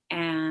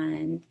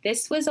 and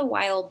this was a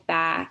while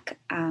back.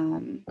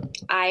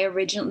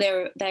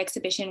 The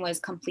exhibition was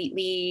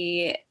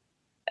completely,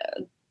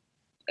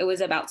 it was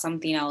about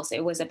something else.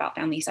 It was about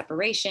family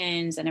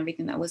separations and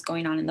everything that was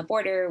going on in the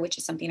border, which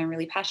is something I'm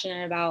really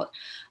passionate about.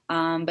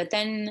 But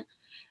then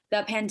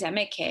the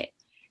pandemic hit,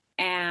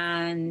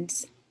 and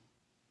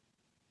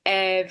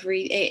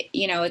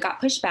it got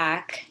pushed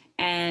back.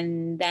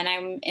 And then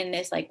I'm in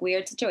this like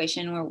weird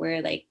situation where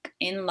we're like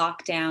in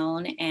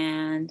lockdown,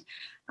 and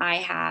I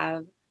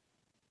have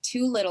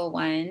 2 little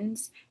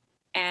ones,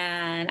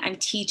 and I'm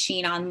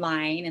teaching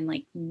online, and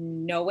like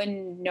no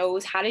one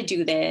knows how to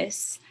do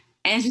this.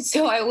 And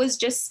so I was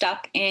just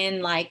stuck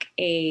in like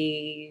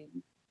I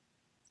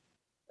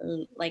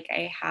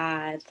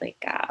had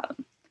like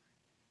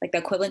the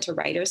equivalent to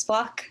writer's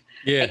block.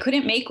 Yeah. I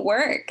couldn't make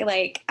work.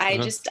 Like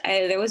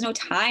there was no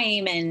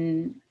time,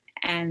 and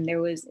it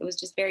was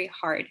just very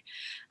hard.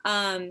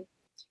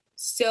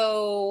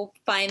 So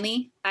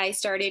finally I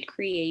started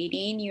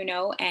creating, you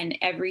know, and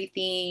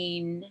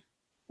everything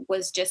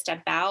was just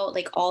about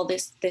like all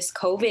this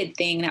COVID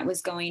thing that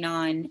was going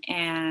on.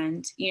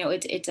 And, you know,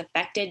 it's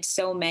affected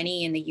so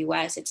many in the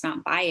US. It's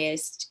not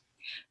biased,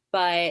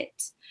 but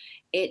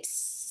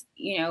it's,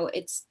 you know,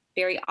 it's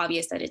very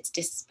obvious that it's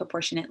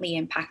disproportionately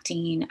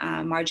impacting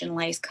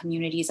marginalized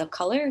communities of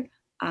color.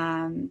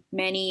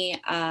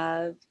 Many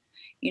of,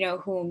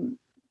 whom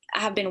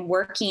have been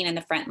working in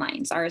the front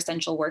lines are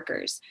essential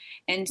workers.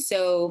 And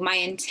so my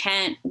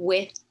intent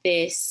with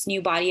this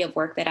new body of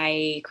work that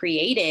I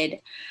created,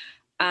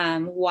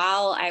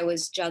 while I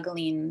was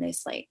juggling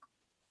this like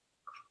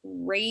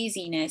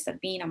craziness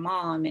of being a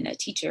mom and a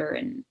teacher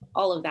and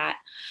all of that,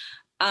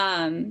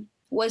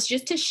 was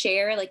just to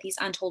share like these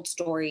untold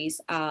stories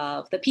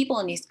of the people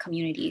in these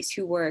communities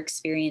who were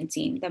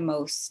experiencing the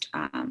most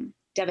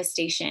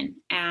devastation,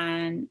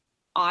 and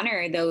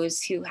honor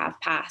those who have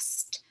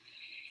passed.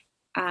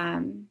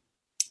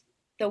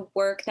 The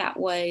work that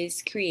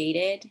was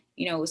created,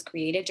 was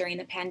created during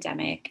the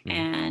pandemic,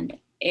 and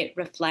it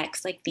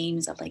reflects like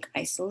themes of like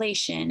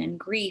isolation and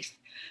grief.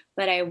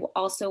 But I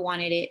also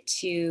wanted it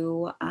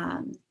to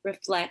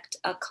reflect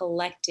a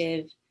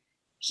collective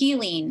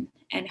healing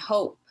and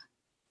hope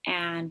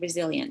and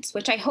resilience,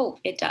 which I hope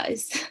it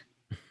does.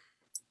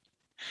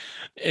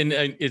 And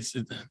it's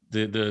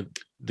the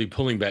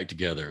pulling back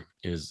together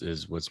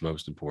is what's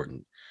most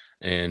important.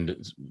 And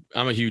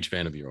I'm a huge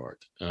fan of your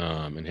art,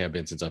 and have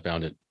been since I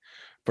found it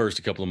first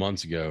a couple of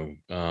months ago.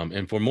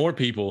 And for more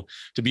people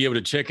to be able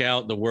to check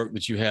out the work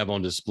that you have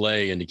on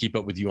display and to keep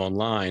up with you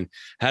online,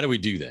 how do we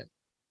do that?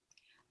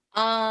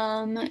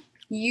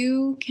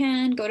 You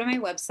can go to my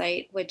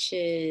website, which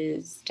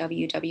is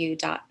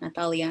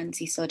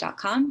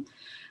www.nathaliaenciso.com.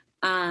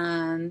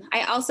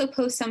 I also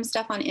post some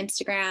stuff on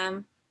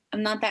Instagram.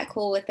 I'm not that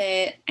cool with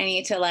it. I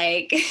need to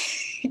like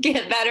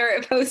get better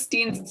at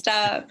posting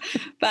stuff,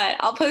 but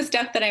I'll post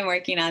stuff that I'm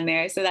working on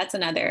there. So that's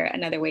another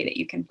way that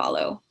you can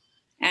follow.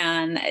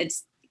 And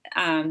it's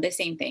the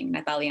same thing,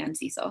 Nathalia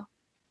Enciso.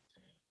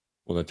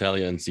 Well,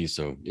 Nathalia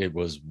Enciso, it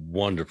was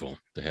wonderful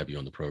to have you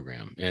on the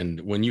program. And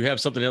when you have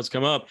something else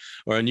come up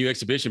or a new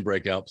exhibition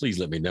breakout, please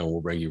let me know.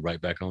 We'll bring you right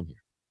back on here.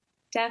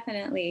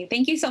 Definitely.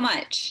 Thank you so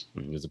much.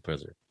 It was a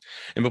pleasure.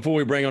 And before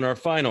we bring on our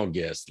final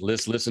guest,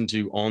 let's listen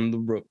to On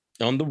the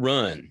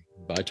Run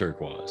by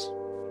Turquoise.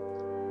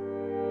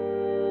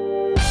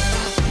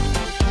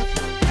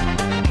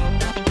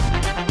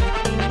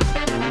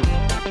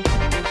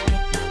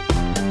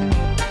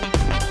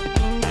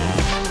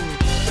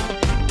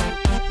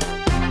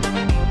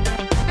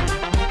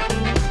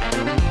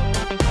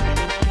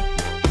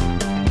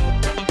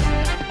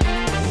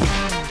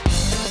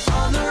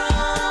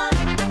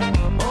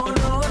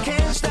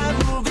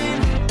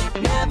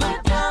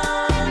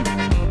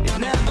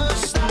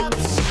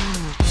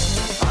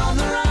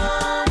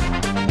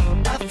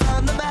 I found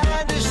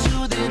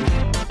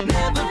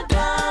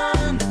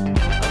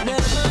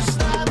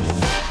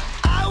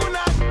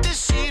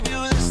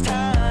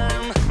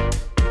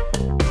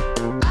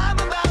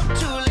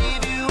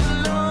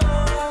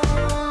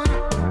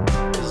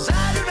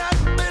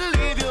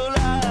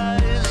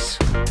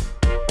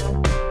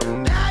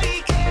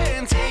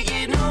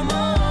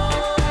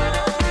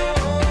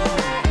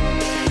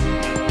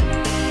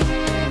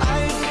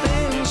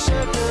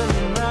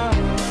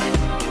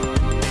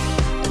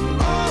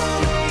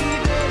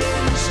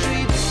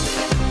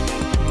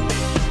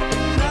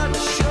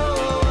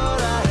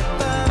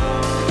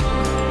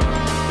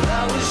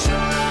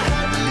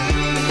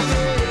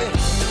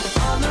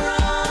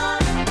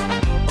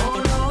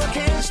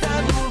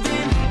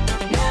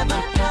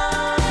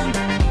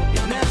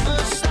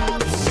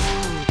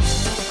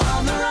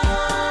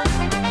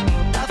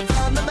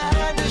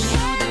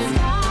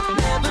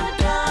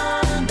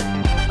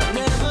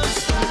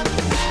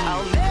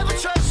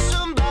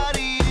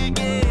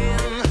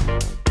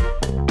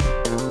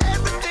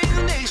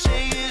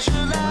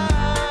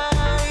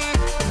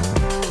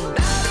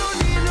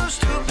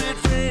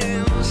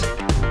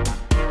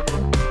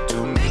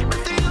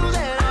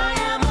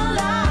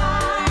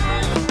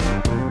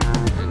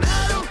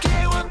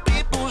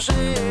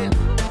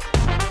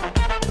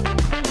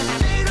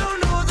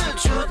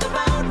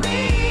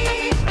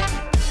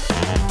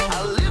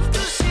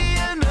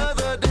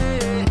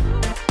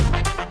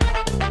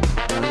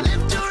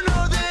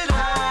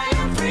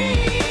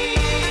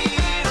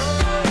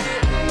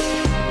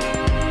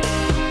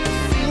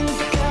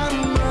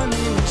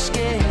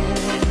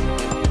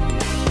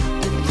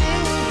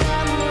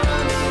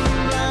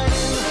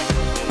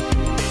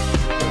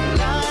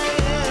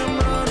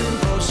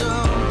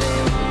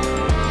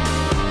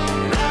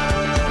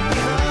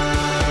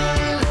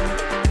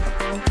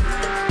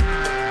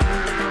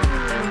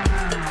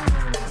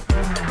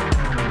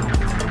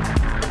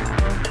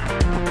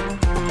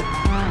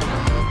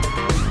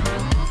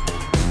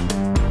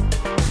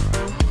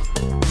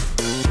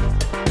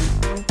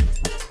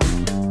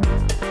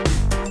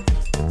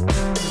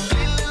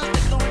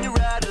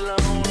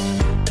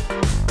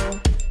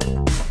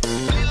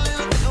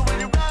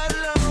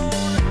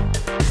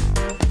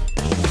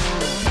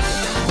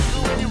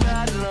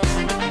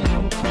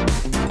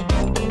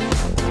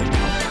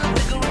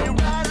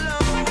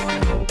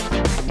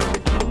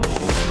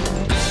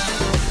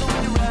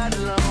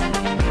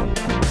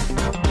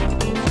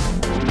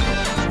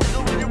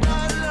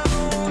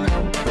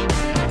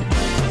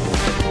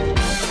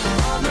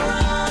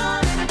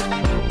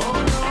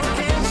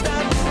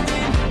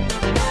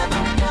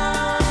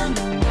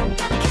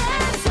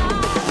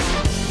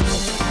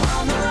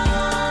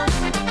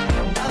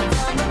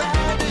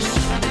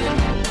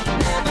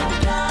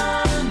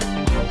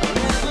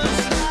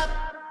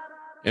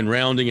And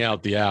rounding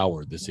out the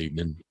hour this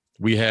evening,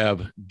 we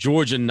have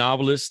Georgian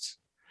novelist,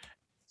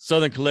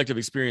 Southern Collective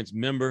Experience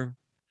member,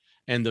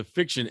 and the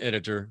fiction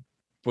editor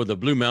for the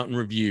Blue Mountain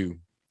Review,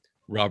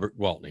 Robert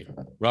Gwaltney.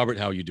 Robert,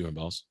 how are you doing,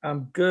 boss?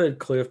 I'm good,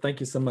 Cliff.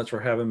 Thank you so much for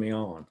having me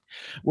on.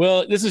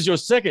 Well, this is your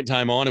second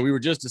time on, and we were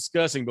just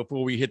discussing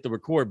before we hit the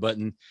record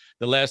button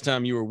the last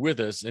time you were with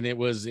us, and it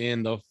was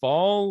in the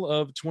fall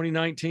of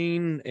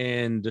 2019,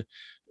 and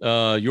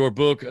your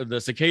book,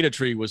 The Cicada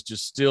Tree, was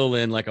just still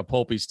in like a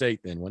pulpy state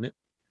then, wasn't it?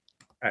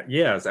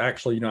 Yes,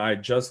 actually, I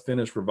just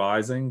finished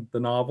revising the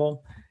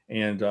novel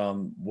and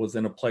was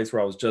in a place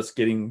where I was just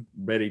getting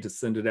ready to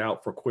send it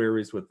out for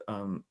queries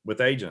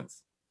with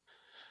agents.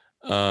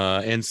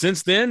 And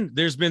since then,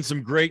 there's been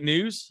some great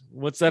news.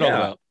 What's that all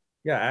about?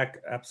 Yeah,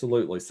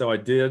 absolutely. So I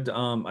did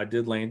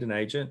land an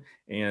agent,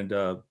 and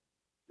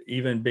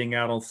even being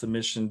out on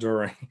submission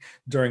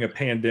during a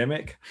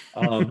pandemic,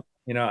 I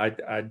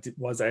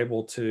was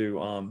able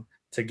to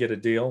get a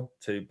deal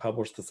to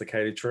publish The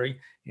Cicada Tree,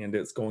 and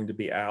it's going to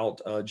be out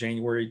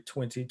January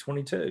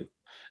 2022.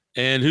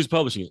 And who's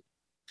publishing it?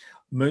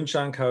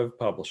 Moonshine Cove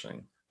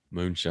Publishing.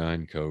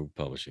 Moonshine Cove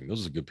Publishing.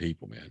 Those are good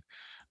people,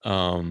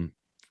 man.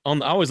 I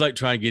always like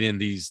trying to get in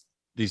these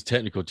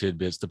technical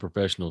tidbits, the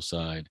professional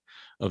side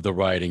of the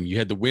writing. You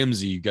had the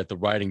whimsy, you got the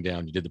writing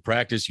down, you did the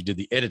practice, you did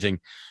the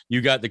editing,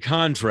 you got the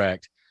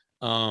contract.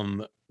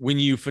 When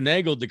you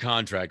finagled the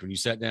contract, when you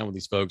sat down with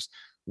these folks,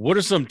 what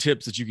are some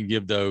tips that you can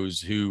give those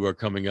who are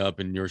coming up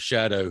in your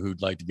shadow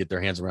who'd like to get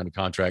their hands around the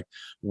contract?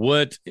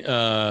 What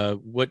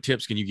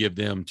tips can you give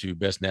them to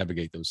best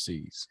navigate those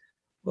seas?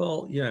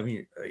 Well,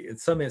 in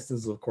some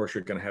instances, of course,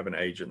 you're going to have an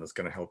agent that's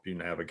going to help you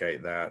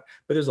navigate that.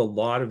 But there's a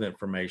lot of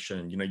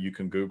information, you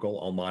can Google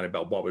online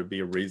about what would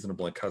be a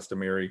reasonable and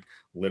customary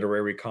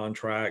literary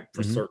contract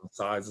for certain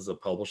sizes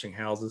of publishing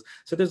houses.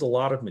 So there's a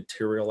lot of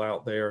material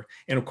out there.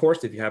 And of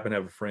course, if you happen to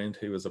have a friend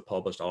who is a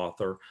published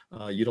author,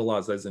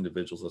 utilize those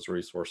individuals as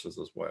resources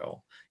as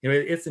well.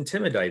 It's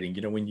intimidating,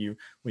 when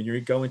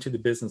you go into the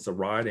business of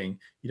writing,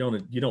 you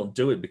don't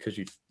do it because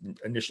you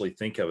initially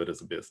think of it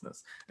as a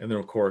business. And then,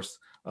 of course,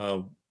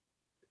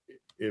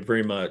 it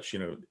very much,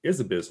 is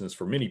a business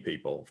for many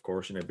people, of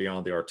course,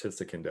 beyond the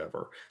artistic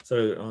endeavor.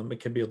 So it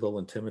can be a little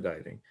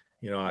intimidating.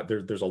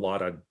 There's a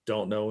lot I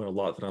don't know and a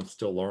lot that I'm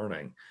still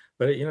learning,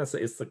 but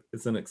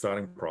it's an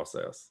exciting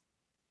process.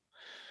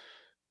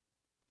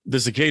 The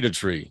Cicada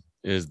Tree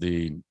is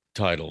the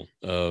title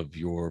of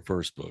your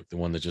first book, the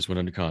one that just went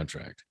under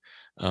contract.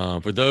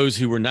 For those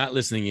who were not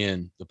listening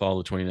in the fall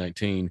of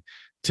 2019,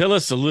 tell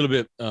us a little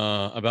bit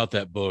about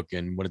that book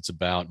and what it's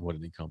about and what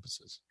it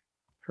encompasses.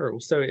 Sure.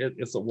 So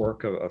it's a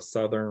work of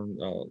Southern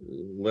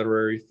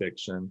literary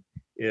fiction.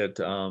 It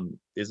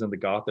is in the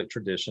Gothic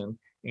tradition,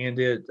 and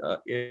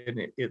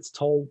it's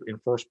told in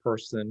first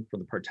person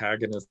from the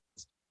protagonist,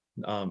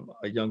 a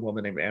young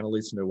woman named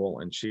Annalise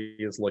Newell, and she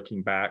is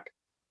looking back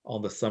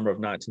on the summer of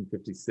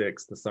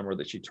 1956, the summer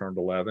that she turned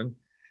 11.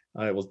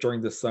 It was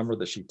during this summer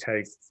that she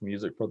tastes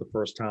music for the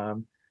first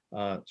time.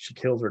 She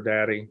kills her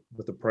daddy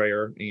with a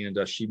prayer,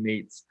 and she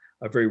meets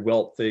a very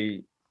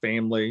wealthy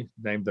family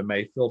named the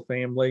Mayfield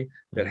family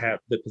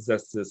that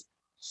possesses this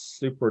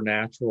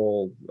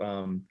supernatural,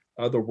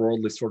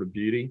 otherworldly sort of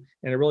beauty.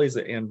 And it really is,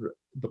 and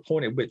the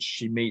point at which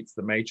she meets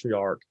the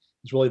matriarch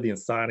is really the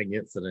inciting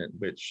incident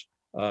which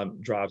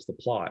drives the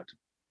plot.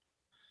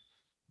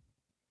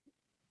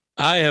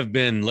 I have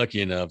been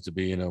lucky enough to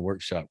be in a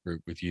workshop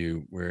group with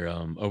you where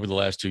over the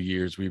last 2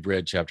 years, we've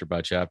read chapter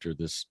by chapter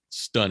this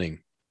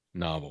stunning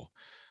novel.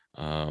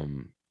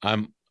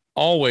 I'm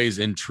always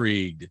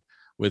intrigued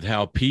with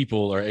how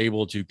people are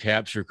able to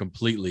capture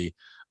completely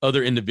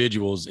other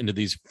individuals into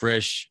these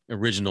fresh,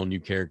 original new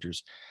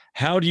characters.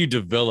 How do you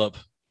develop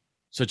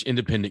such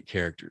independent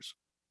characters?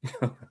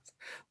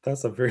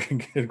 That's a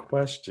very good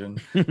question.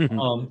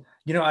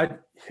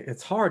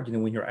 It's hard,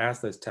 when you're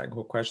asked those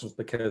technical questions,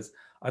 because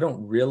I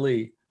don't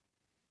really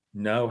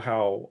know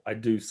how I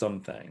do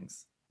some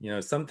things.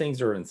 Some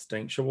things are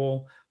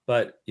instinctual,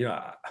 but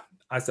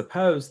I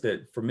suppose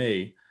that for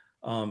me,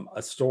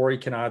 a story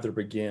can either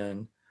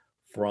begin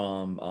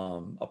from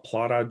a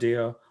plot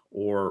idea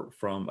or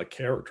from a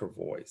character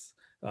voice.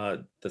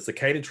 The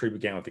Cicada Tree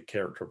began with a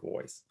character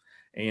voice,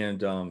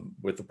 and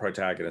with the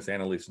protagonist,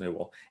 Annalise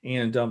Newell.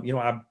 And,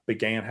 I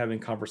began having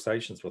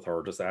conversations with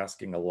her, just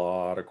asking a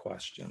lot of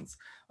questions,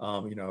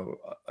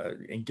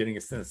 and getting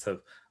a sense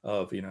of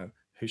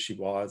who she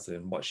was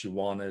and what she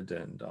wanted,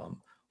 and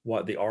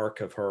what the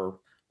arc of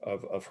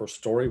her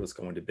story was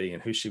going to be,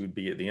 and who she would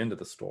be at the end of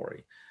the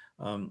story.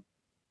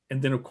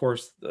 And then, of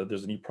course,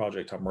 there's a new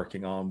project I'm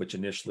working on, which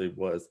initially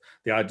was,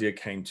 the idea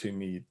came to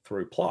me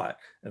through plot.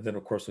 And then,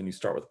 of course, when you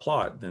start with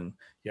plot, then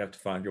you have to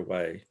find your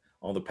way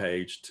on the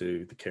page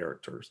to the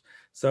characters.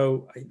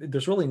 So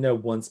there's really no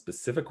one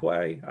specific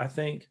way, I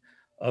think,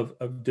 of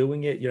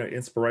doing it.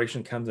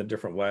 Inspiration comes in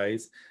different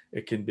ways.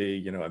 It can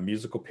be, a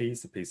musical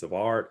piece, a piece of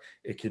art.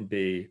 It can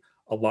be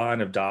a line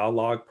of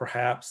dialogue,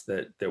 perhaps,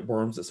 that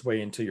worms its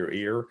way into your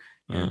ear.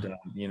 And,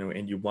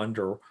 and you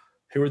wonder,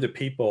 who are the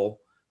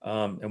people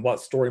and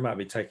what story might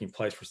be taking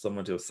place for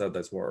someone to have said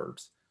those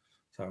words.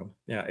 So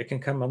yeah, it can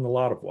come in a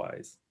lot of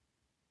ways.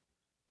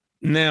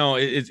 Now,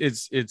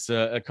 it's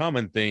a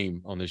common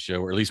theme on this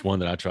show, or at least one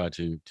that I try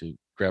to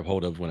grab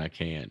hold of when I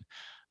can.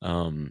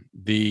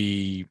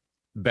 The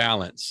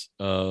balance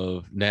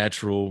of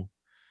natural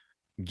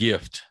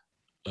gift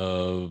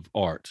of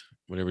art,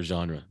 whatever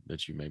genre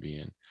that you may be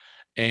in,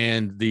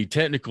 and the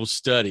technical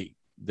study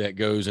that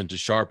goes into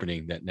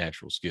sharpening that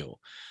natural skill.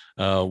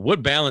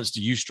 What balance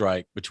do you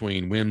strike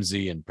between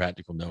whimsy and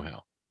practical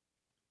know-how?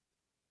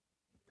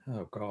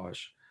 Oh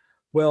gosh.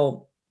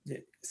 Well,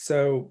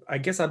 so I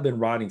guess I've been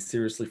writing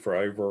seriously for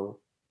over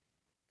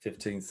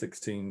 15,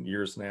 16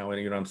 years now.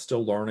 And I'm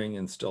still learning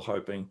and still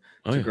hoping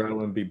to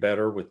grow and be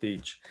better with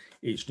each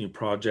new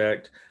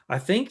project. I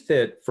think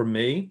that for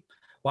me,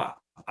 well,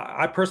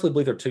 I personally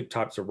believe there are two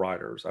types of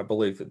writers. I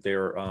believe that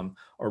there are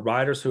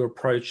writers who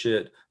approach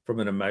it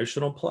from an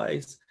emotional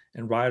place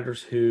and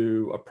writers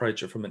who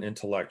approach it from an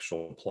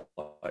intellectual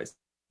place.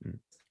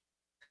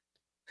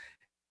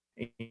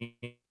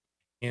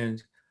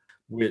 And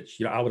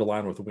which I would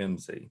align with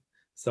whimsy.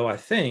 So I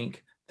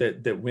think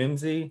that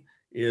whimsy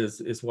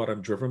is what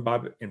I'm driven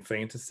by in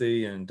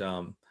fantasy and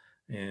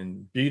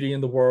beauty in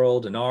the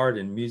world and art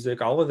and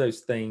music. All of those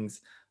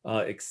things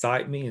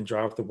excite me and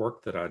drive the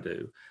work that I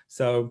do.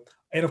 So,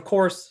 and of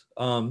course,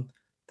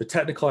 the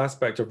technical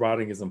aspect of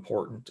writing is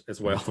important as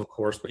well, of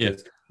course,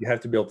 because you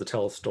have to be able to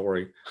tell a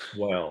story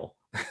well.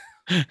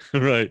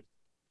 Right.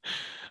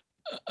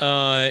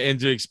 And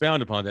to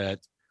expound upon that,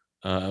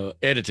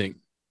 editing.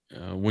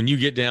 When you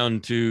get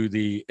down to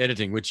the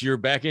editing, which you're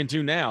back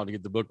into now to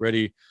get the book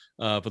ready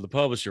for the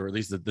publisher, or at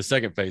least the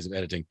second phase of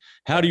editing,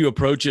 how do you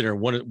approach it, or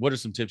what are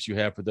some tips you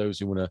have for those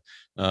who want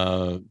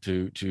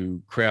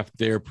to craft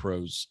their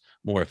prose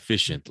more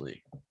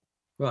efficiently?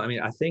 Well, I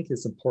mean, I think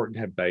it's important to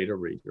have beta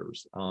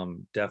readers,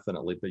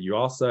 definitely. But you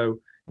also,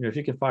 if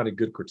you can find a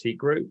good critique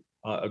group,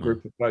 a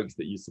group of folks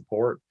that you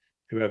support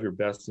who have your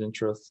best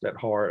interests at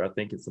heart, I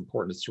think it's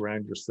important to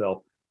surround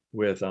yourself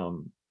with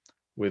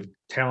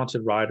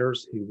talented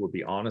writers who will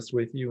be honest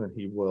with you and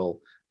who will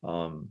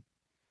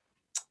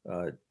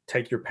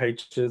take your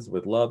pages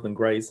with love and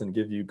grace and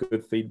give you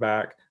good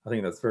feedback. I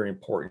think that's very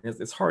important.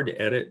 It's hard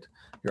to edit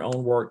your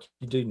own work.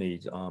 You do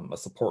need a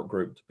support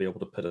group to be able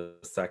to put a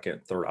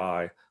second, third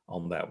eye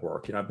on that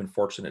work. I've been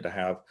fortunate to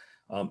have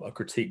a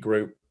critique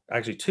group,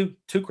 actually two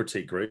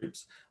critique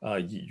groups.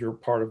 You're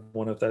part of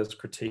one of those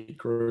critique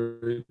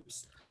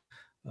groups.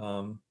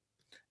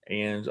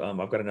 And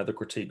I've got another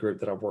critique group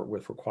that I've worked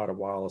with for quite a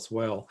while as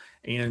well.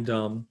 And,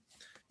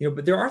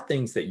 but there are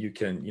things that you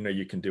can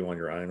do on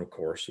your own, of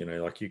course,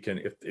 like you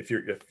can, if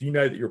you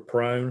know that you're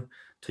prone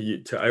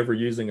to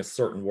overusing a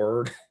certain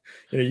word,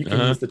 you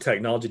can use the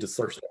technology to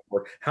search that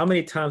word. How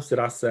many times did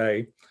I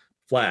say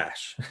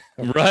flash?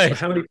 Right.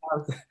 How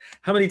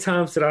many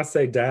times did I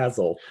say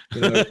dazzle?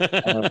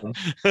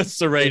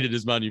 Serrated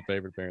is my new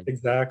favorite, apparently.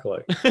 Exactly.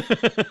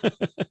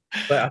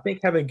 But I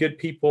think having good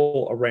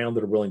people around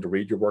that are willing to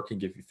read your work and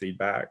give you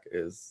feedback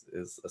is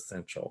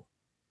essential.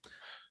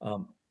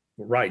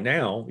 Right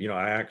now,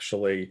 I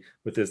actually,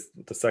 with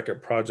the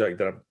second project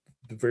that I'm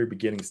the very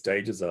beginning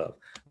stages of,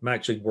 I'm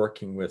actually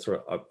working with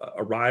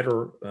a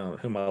writer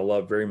whom I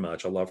love very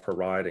much. I love her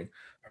writing.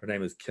 Her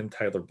name is Kim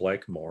Taylor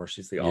Blakemore.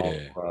 She's the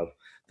author of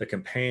The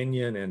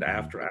Companion and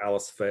After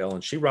Alice Fell,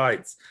 and she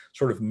writes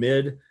sort of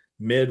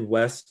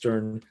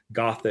Midwestern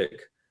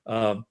Gothic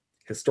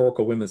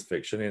historical women's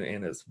fiction,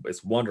 and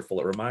it's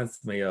wonderful. It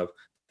reminds me of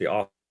the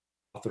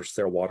author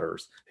Sarah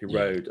Waters, who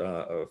wrote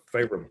a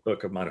favorite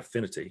book of mine,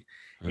 Affinity.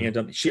 And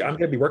I'm going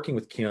to be working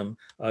with Kim.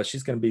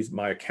 She's going to be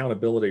my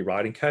accountability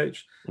writing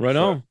coach. Right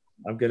on.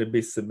 I'm going to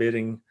be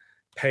submitting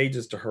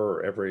pages to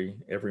her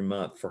every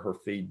month for her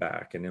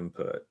feedback and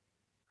input.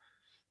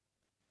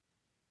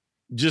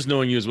 Just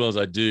knowing you as well as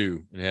I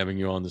do and having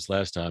you on this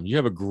last time, you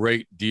have a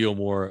great deal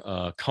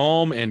more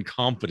calm and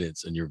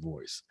confidence in your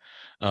voice.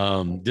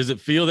 Does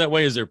it feel that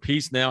way? Is there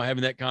peace now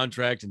having that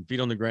contract and feet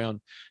on the ground,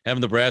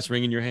 having the brass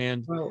ring in your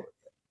hand? Well,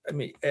 I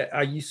mean,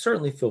 you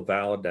certainly feel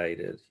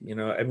validated,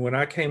 and when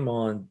I came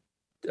on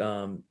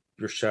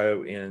your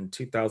show in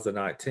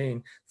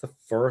 2019, it's the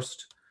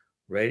first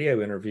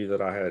radio interview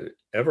that I had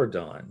ever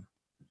done,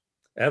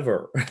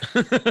 ever,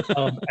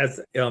 as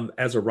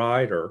a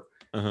writer.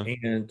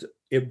 And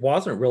it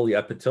wasn't really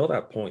up until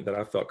that point that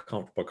I felt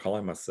comfortable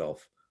calling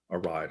myself a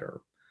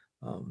writer.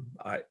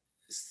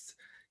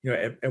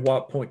 At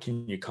what point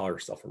can you call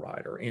yourself a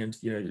writer? And,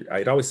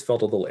 I'd always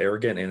felt a little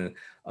arrogant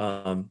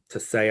and to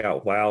say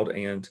out loud.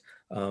 And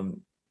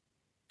I'm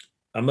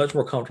much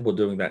more comfortable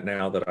doing that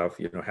now that I've,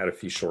 had a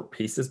few short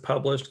pieces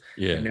published.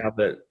 Yeah. And now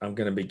that I'm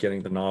going to be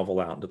getting the novel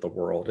out into the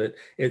world,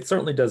 it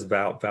certainly does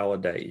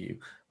validate you.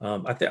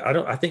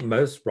 I think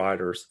most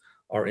writers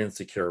are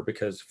insecure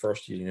because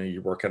first,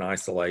 you work in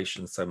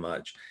isolation so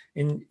much,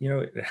 and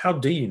how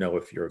do you know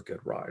if you're a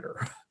good writer?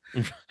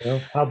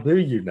 How do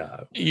you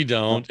know? You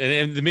don't.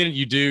 And the minute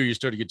you do, you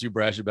start to get too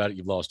brash about it,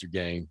 you've lost your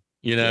game.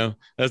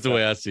 That's the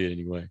way I see it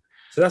anyway.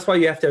 So that's why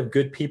you have to have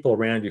good people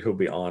around you who'll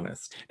be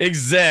honest.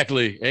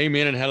 Exactly.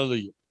 Amen and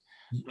hallelujah.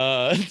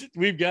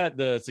 We've got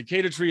the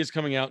Cicada Tree is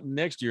coming out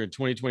next year in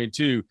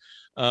 2022.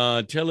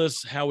 Tell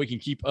us how we can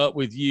keep up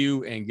with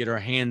you and get our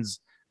hands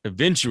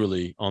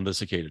eventually on the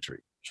Cicada Tree.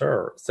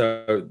 Sure.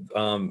 So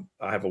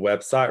I have a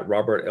website,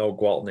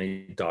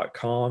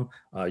 robertlgwaltney.com.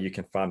 You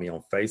can find me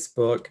on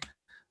Facebook.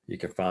 You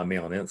can find me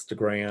on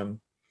Instagram.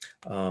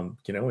 And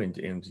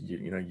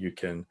you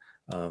can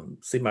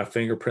see my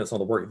fingerprints on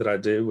the work that I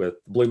do with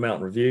Blue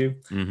Mountain Review.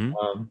 Mm-hmm.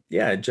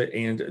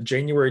 And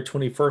January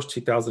 21st,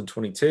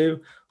 2022,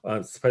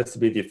 it's supposed to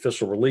be the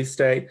official release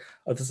date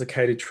of the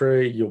Cicada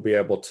Tree. You'll be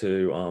able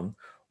to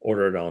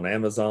order it on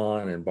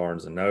Amazon and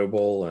Barnes and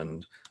Noble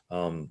and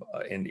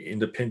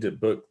independent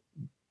book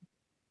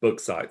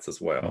sites as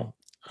well.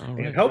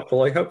 Right. And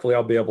hopefully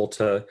I'll be able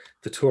to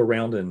tour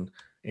around and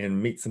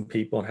meet some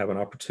people and have an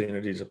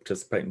opportunity to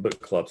participate in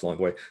book clubs along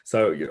the way.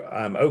 So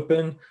I'm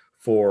open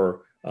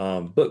for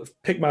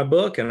pick my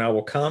book, and I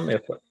will come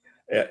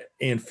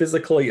and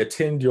physically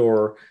attend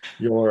your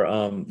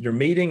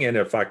meeting. And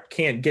if I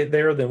can't get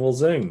there, then we'll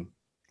Zoom.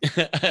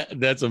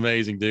 That's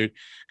amazing, dude.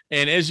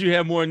 And as you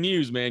have more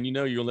news, man,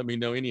 you'll let me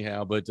know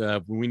anyhow. But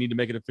when we need to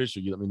make it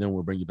official, you let me know.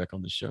 We'll bring you back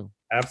on the show.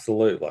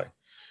 Absolutely.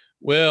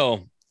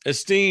 Well,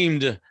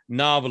 esteemed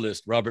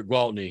novelist Robert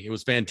Gwaltney, it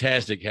was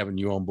fantastic having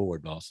you on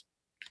board, boss.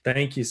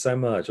 Thank you so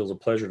much. It was a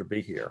pleasure to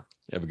be here.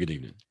 Have a good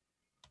evening.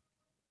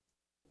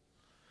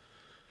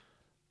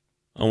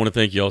 I want to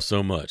thank you all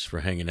so much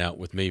for hanging out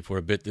with me for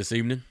a bit this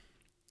evening.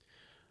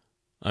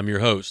 I'm your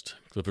host,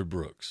 Clifford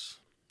Brooks,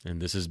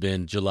 and this has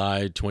been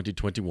July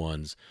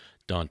 2021's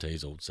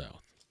Dante's Old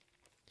South.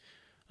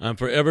 I'm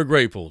forever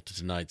grateful to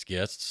tonight's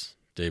guests,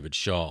 David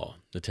Shaw,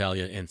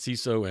 Natalia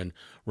Enciso, and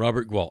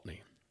Robert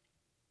Gwaltney.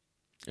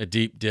 A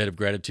deep debt of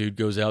gratitude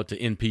goes out to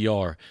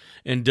NPR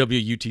and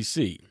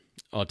WUTC,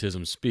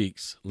 Autism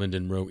Speaks,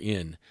 Linden Row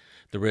Inn,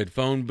 the Red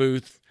Phone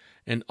Booth,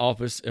 and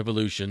Office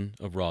Evolution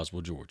of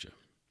Roswell, Georgia.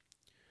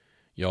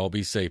 Y'all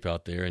be safe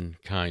out there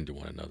and kind to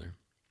one another.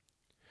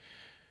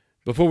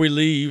 Before we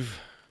leave,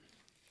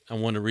 I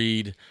want to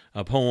read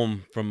a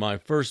poem from my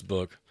first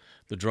book,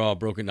 The Draw of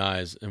Broken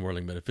Eyes and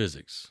Whirling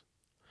Metaphysics.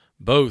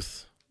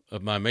 Both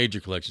of my major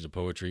collections of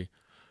poetry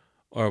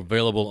are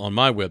available on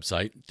my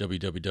website,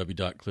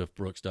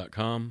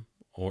 www.cliffbrooks.com,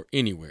 or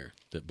anywhere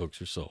that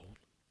books are sold.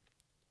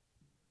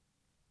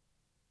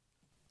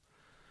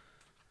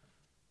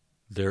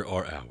 There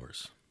are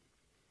hours.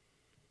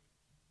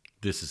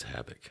 This is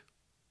havoc.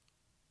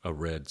 A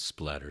red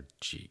splattered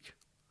cheek.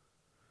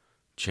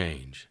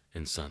 Change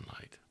in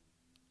sunlight.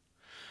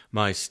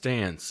 My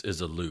stance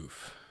is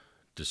aloof,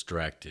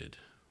 distracted,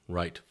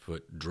 right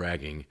foot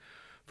dragging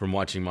from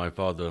watching my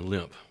father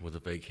limp with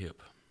a fake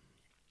hip.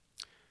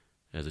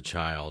 As a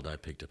child, I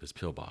picked up his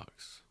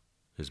pillbox,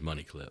 his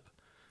money clip,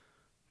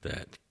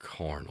 that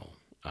carnal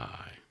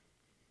eye.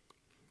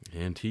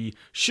 And he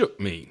shook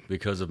me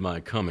because of my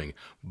coming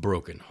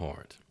broken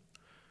heart.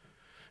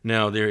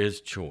 Now there is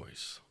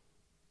choice.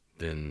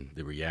 Then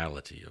the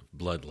reality of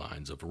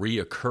bloodlines, of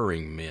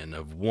reoccurring men,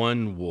 of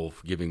one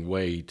wolf giving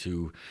way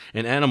to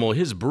an animal,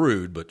 his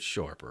brood, but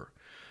sharper,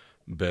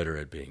 better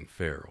at being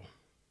feral,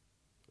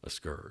 a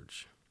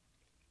scourge.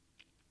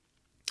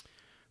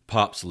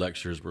 Pop's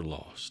lectures were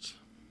lost,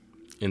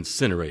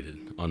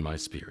 incinerated on my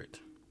spirit.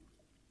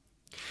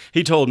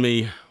 He told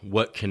me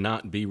what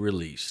cannot be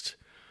released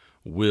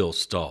will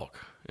stalk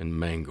and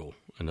mangle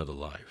another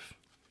life.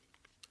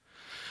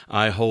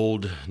 I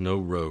hold no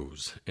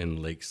rose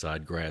in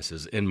lakeside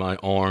grasses. In my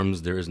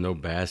arms there is no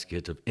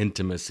basket of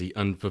intimacy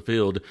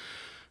unfulfilled.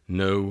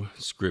 No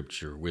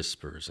scripture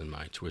whispers in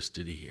my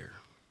twisted ear.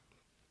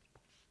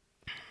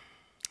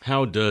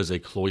 How does a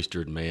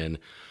cloistered man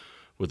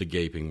with a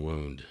gaping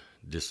wound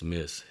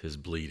dismiss his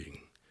bleeding,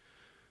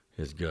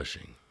 his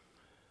gushing?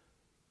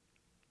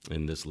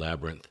 In this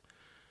labyrinth,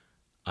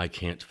 I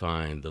can't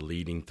find the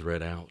leading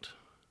thread out.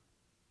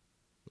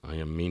 I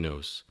am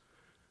Minos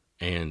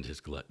and his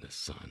gluttonous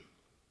son.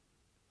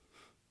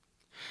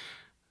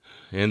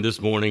 And this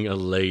morning a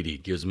lady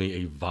gives me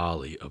a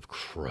volley of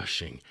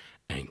crushing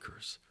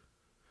anchors.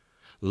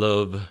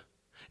 Love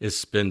is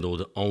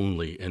spindled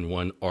only in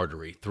one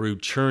artery. Through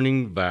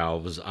churning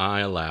valves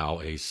I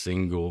allow a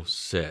single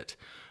set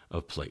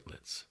of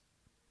platelets.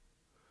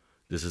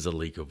 This is a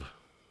leak of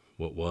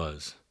what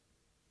was,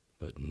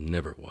 but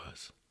never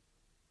was,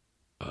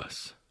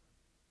 us.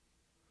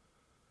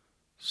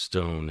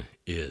 Stone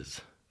is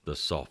the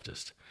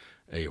softest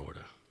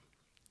aorta.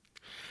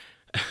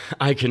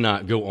 I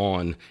cannot go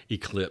on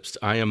eclipsed.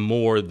 I am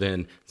more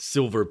than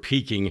silver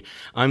peaking.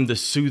 I'm the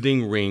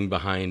soothing ring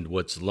behind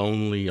what's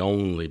lonely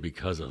only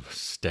because of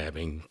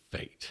stabbing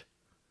fate.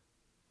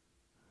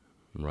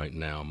 Right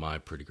now, my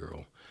pretty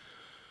girl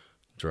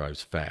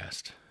drives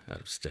fast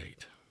out of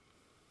state.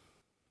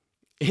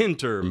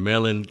 Enter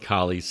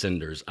melancholy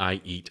cinders.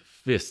 I eat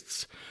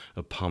fists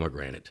of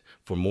pomegranate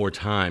for more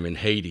time in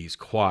Hades,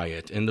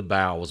 quiet in the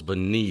bowels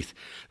beneath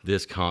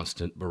this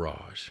constant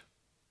barrage.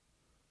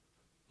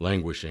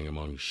 Languishing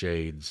among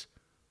shades,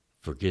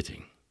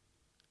 forgetting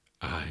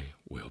I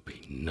will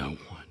be no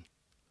one.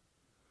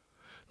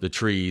 The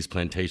trees,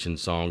 plantation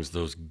songs,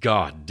 those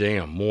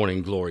goddamn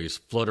morning glories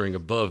fluttering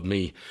above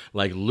me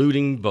like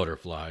looting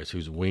butterflies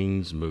whose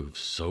wings move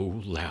so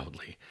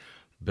loudly.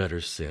 Better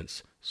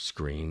sense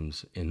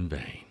screams in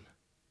vain.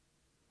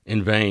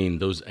 In vain,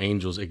 those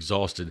angels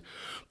exhausted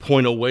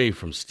point away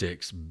from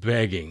sticks,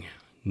 begging,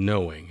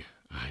 knowing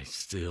I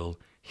still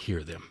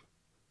hear them.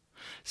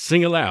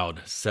 Sing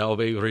aloud, Salve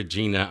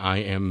Regina, I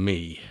am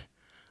me.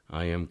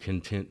 I am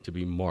content to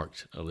be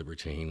marked a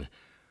libertine,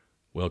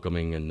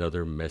 welcoming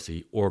another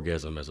messy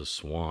orgasm as a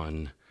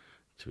swan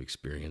to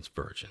experience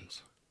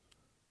virgins.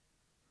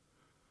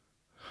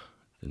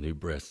 The new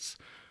breasts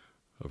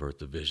avert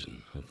the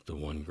vision of the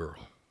one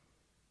girl.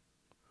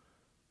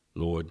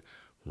 Lord,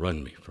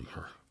 run me from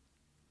her.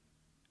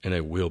 In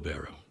a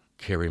wheelbarrow,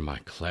 carry my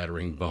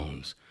clattering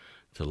bones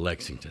to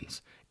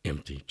Lexington's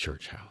empty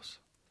church house.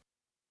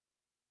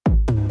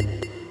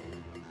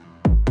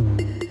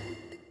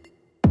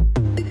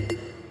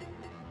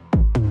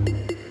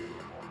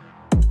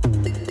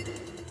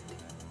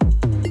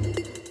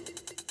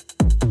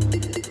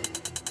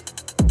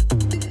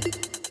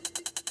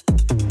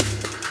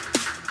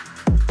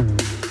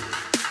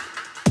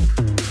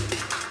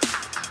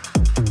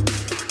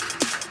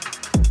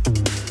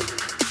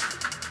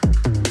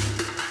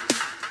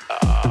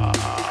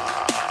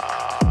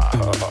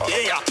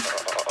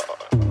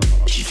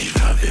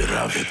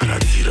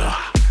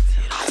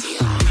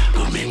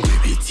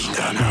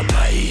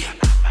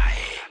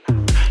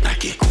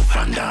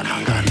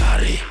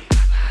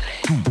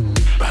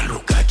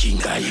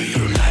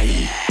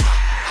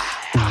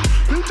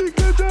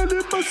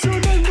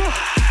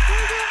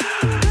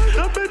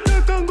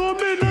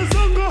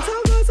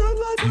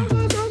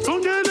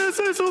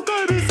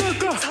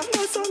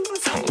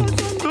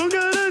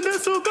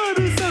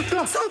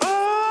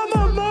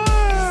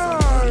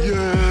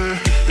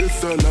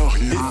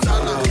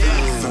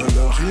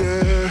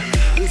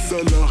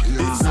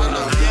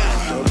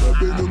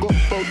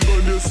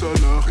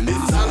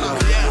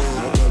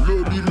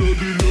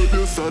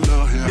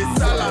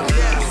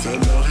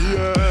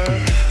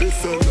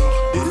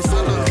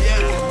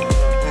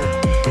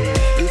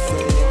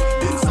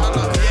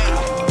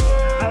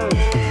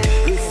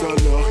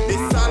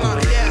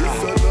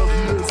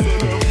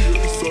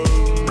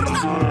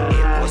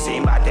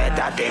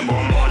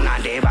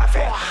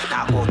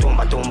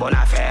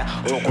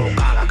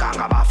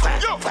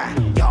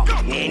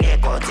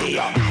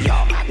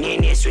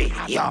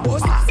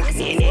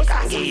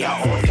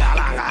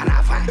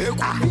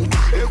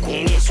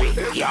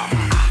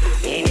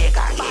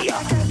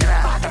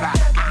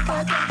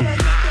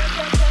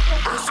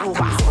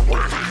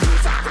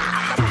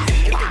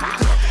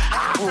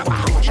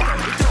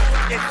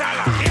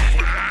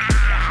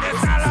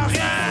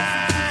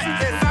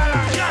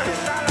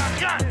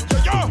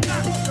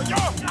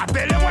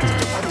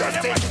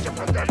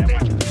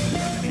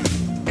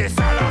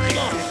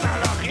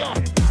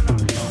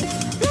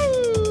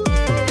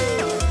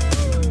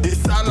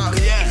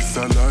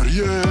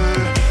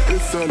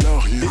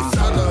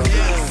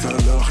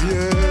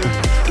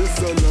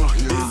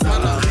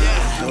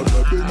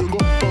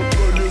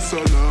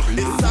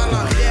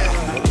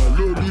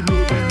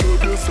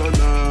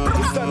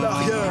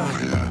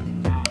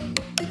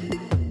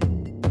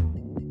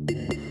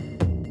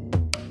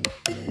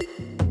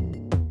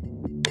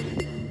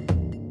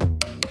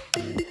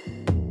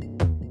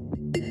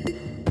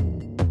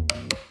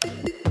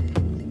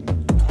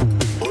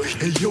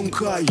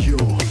 Yo,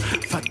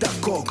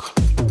 fatakok.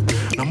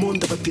 Na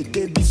monde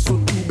batete biso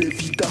tu me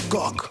vida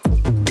kok.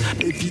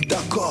 Me vida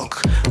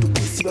kok. Tu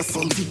kisi ba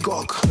santi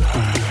kok.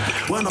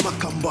 Wana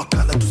makamba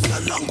kala tu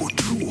salango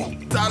true.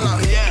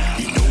 Tala yeah.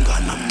 Inonga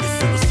na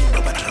mesa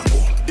simba batrago.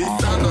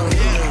 Tala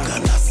yeah.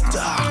 Kana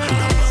star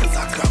na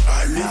banza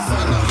kabala.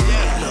 Tala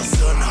yeah. Na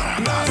zona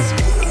nas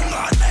bunga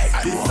na.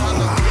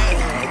 Tala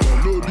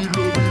yeah. Lobby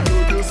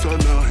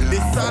salarié.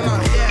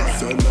 Salarié.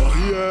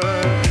 Salarié.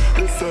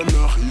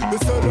 Salarié.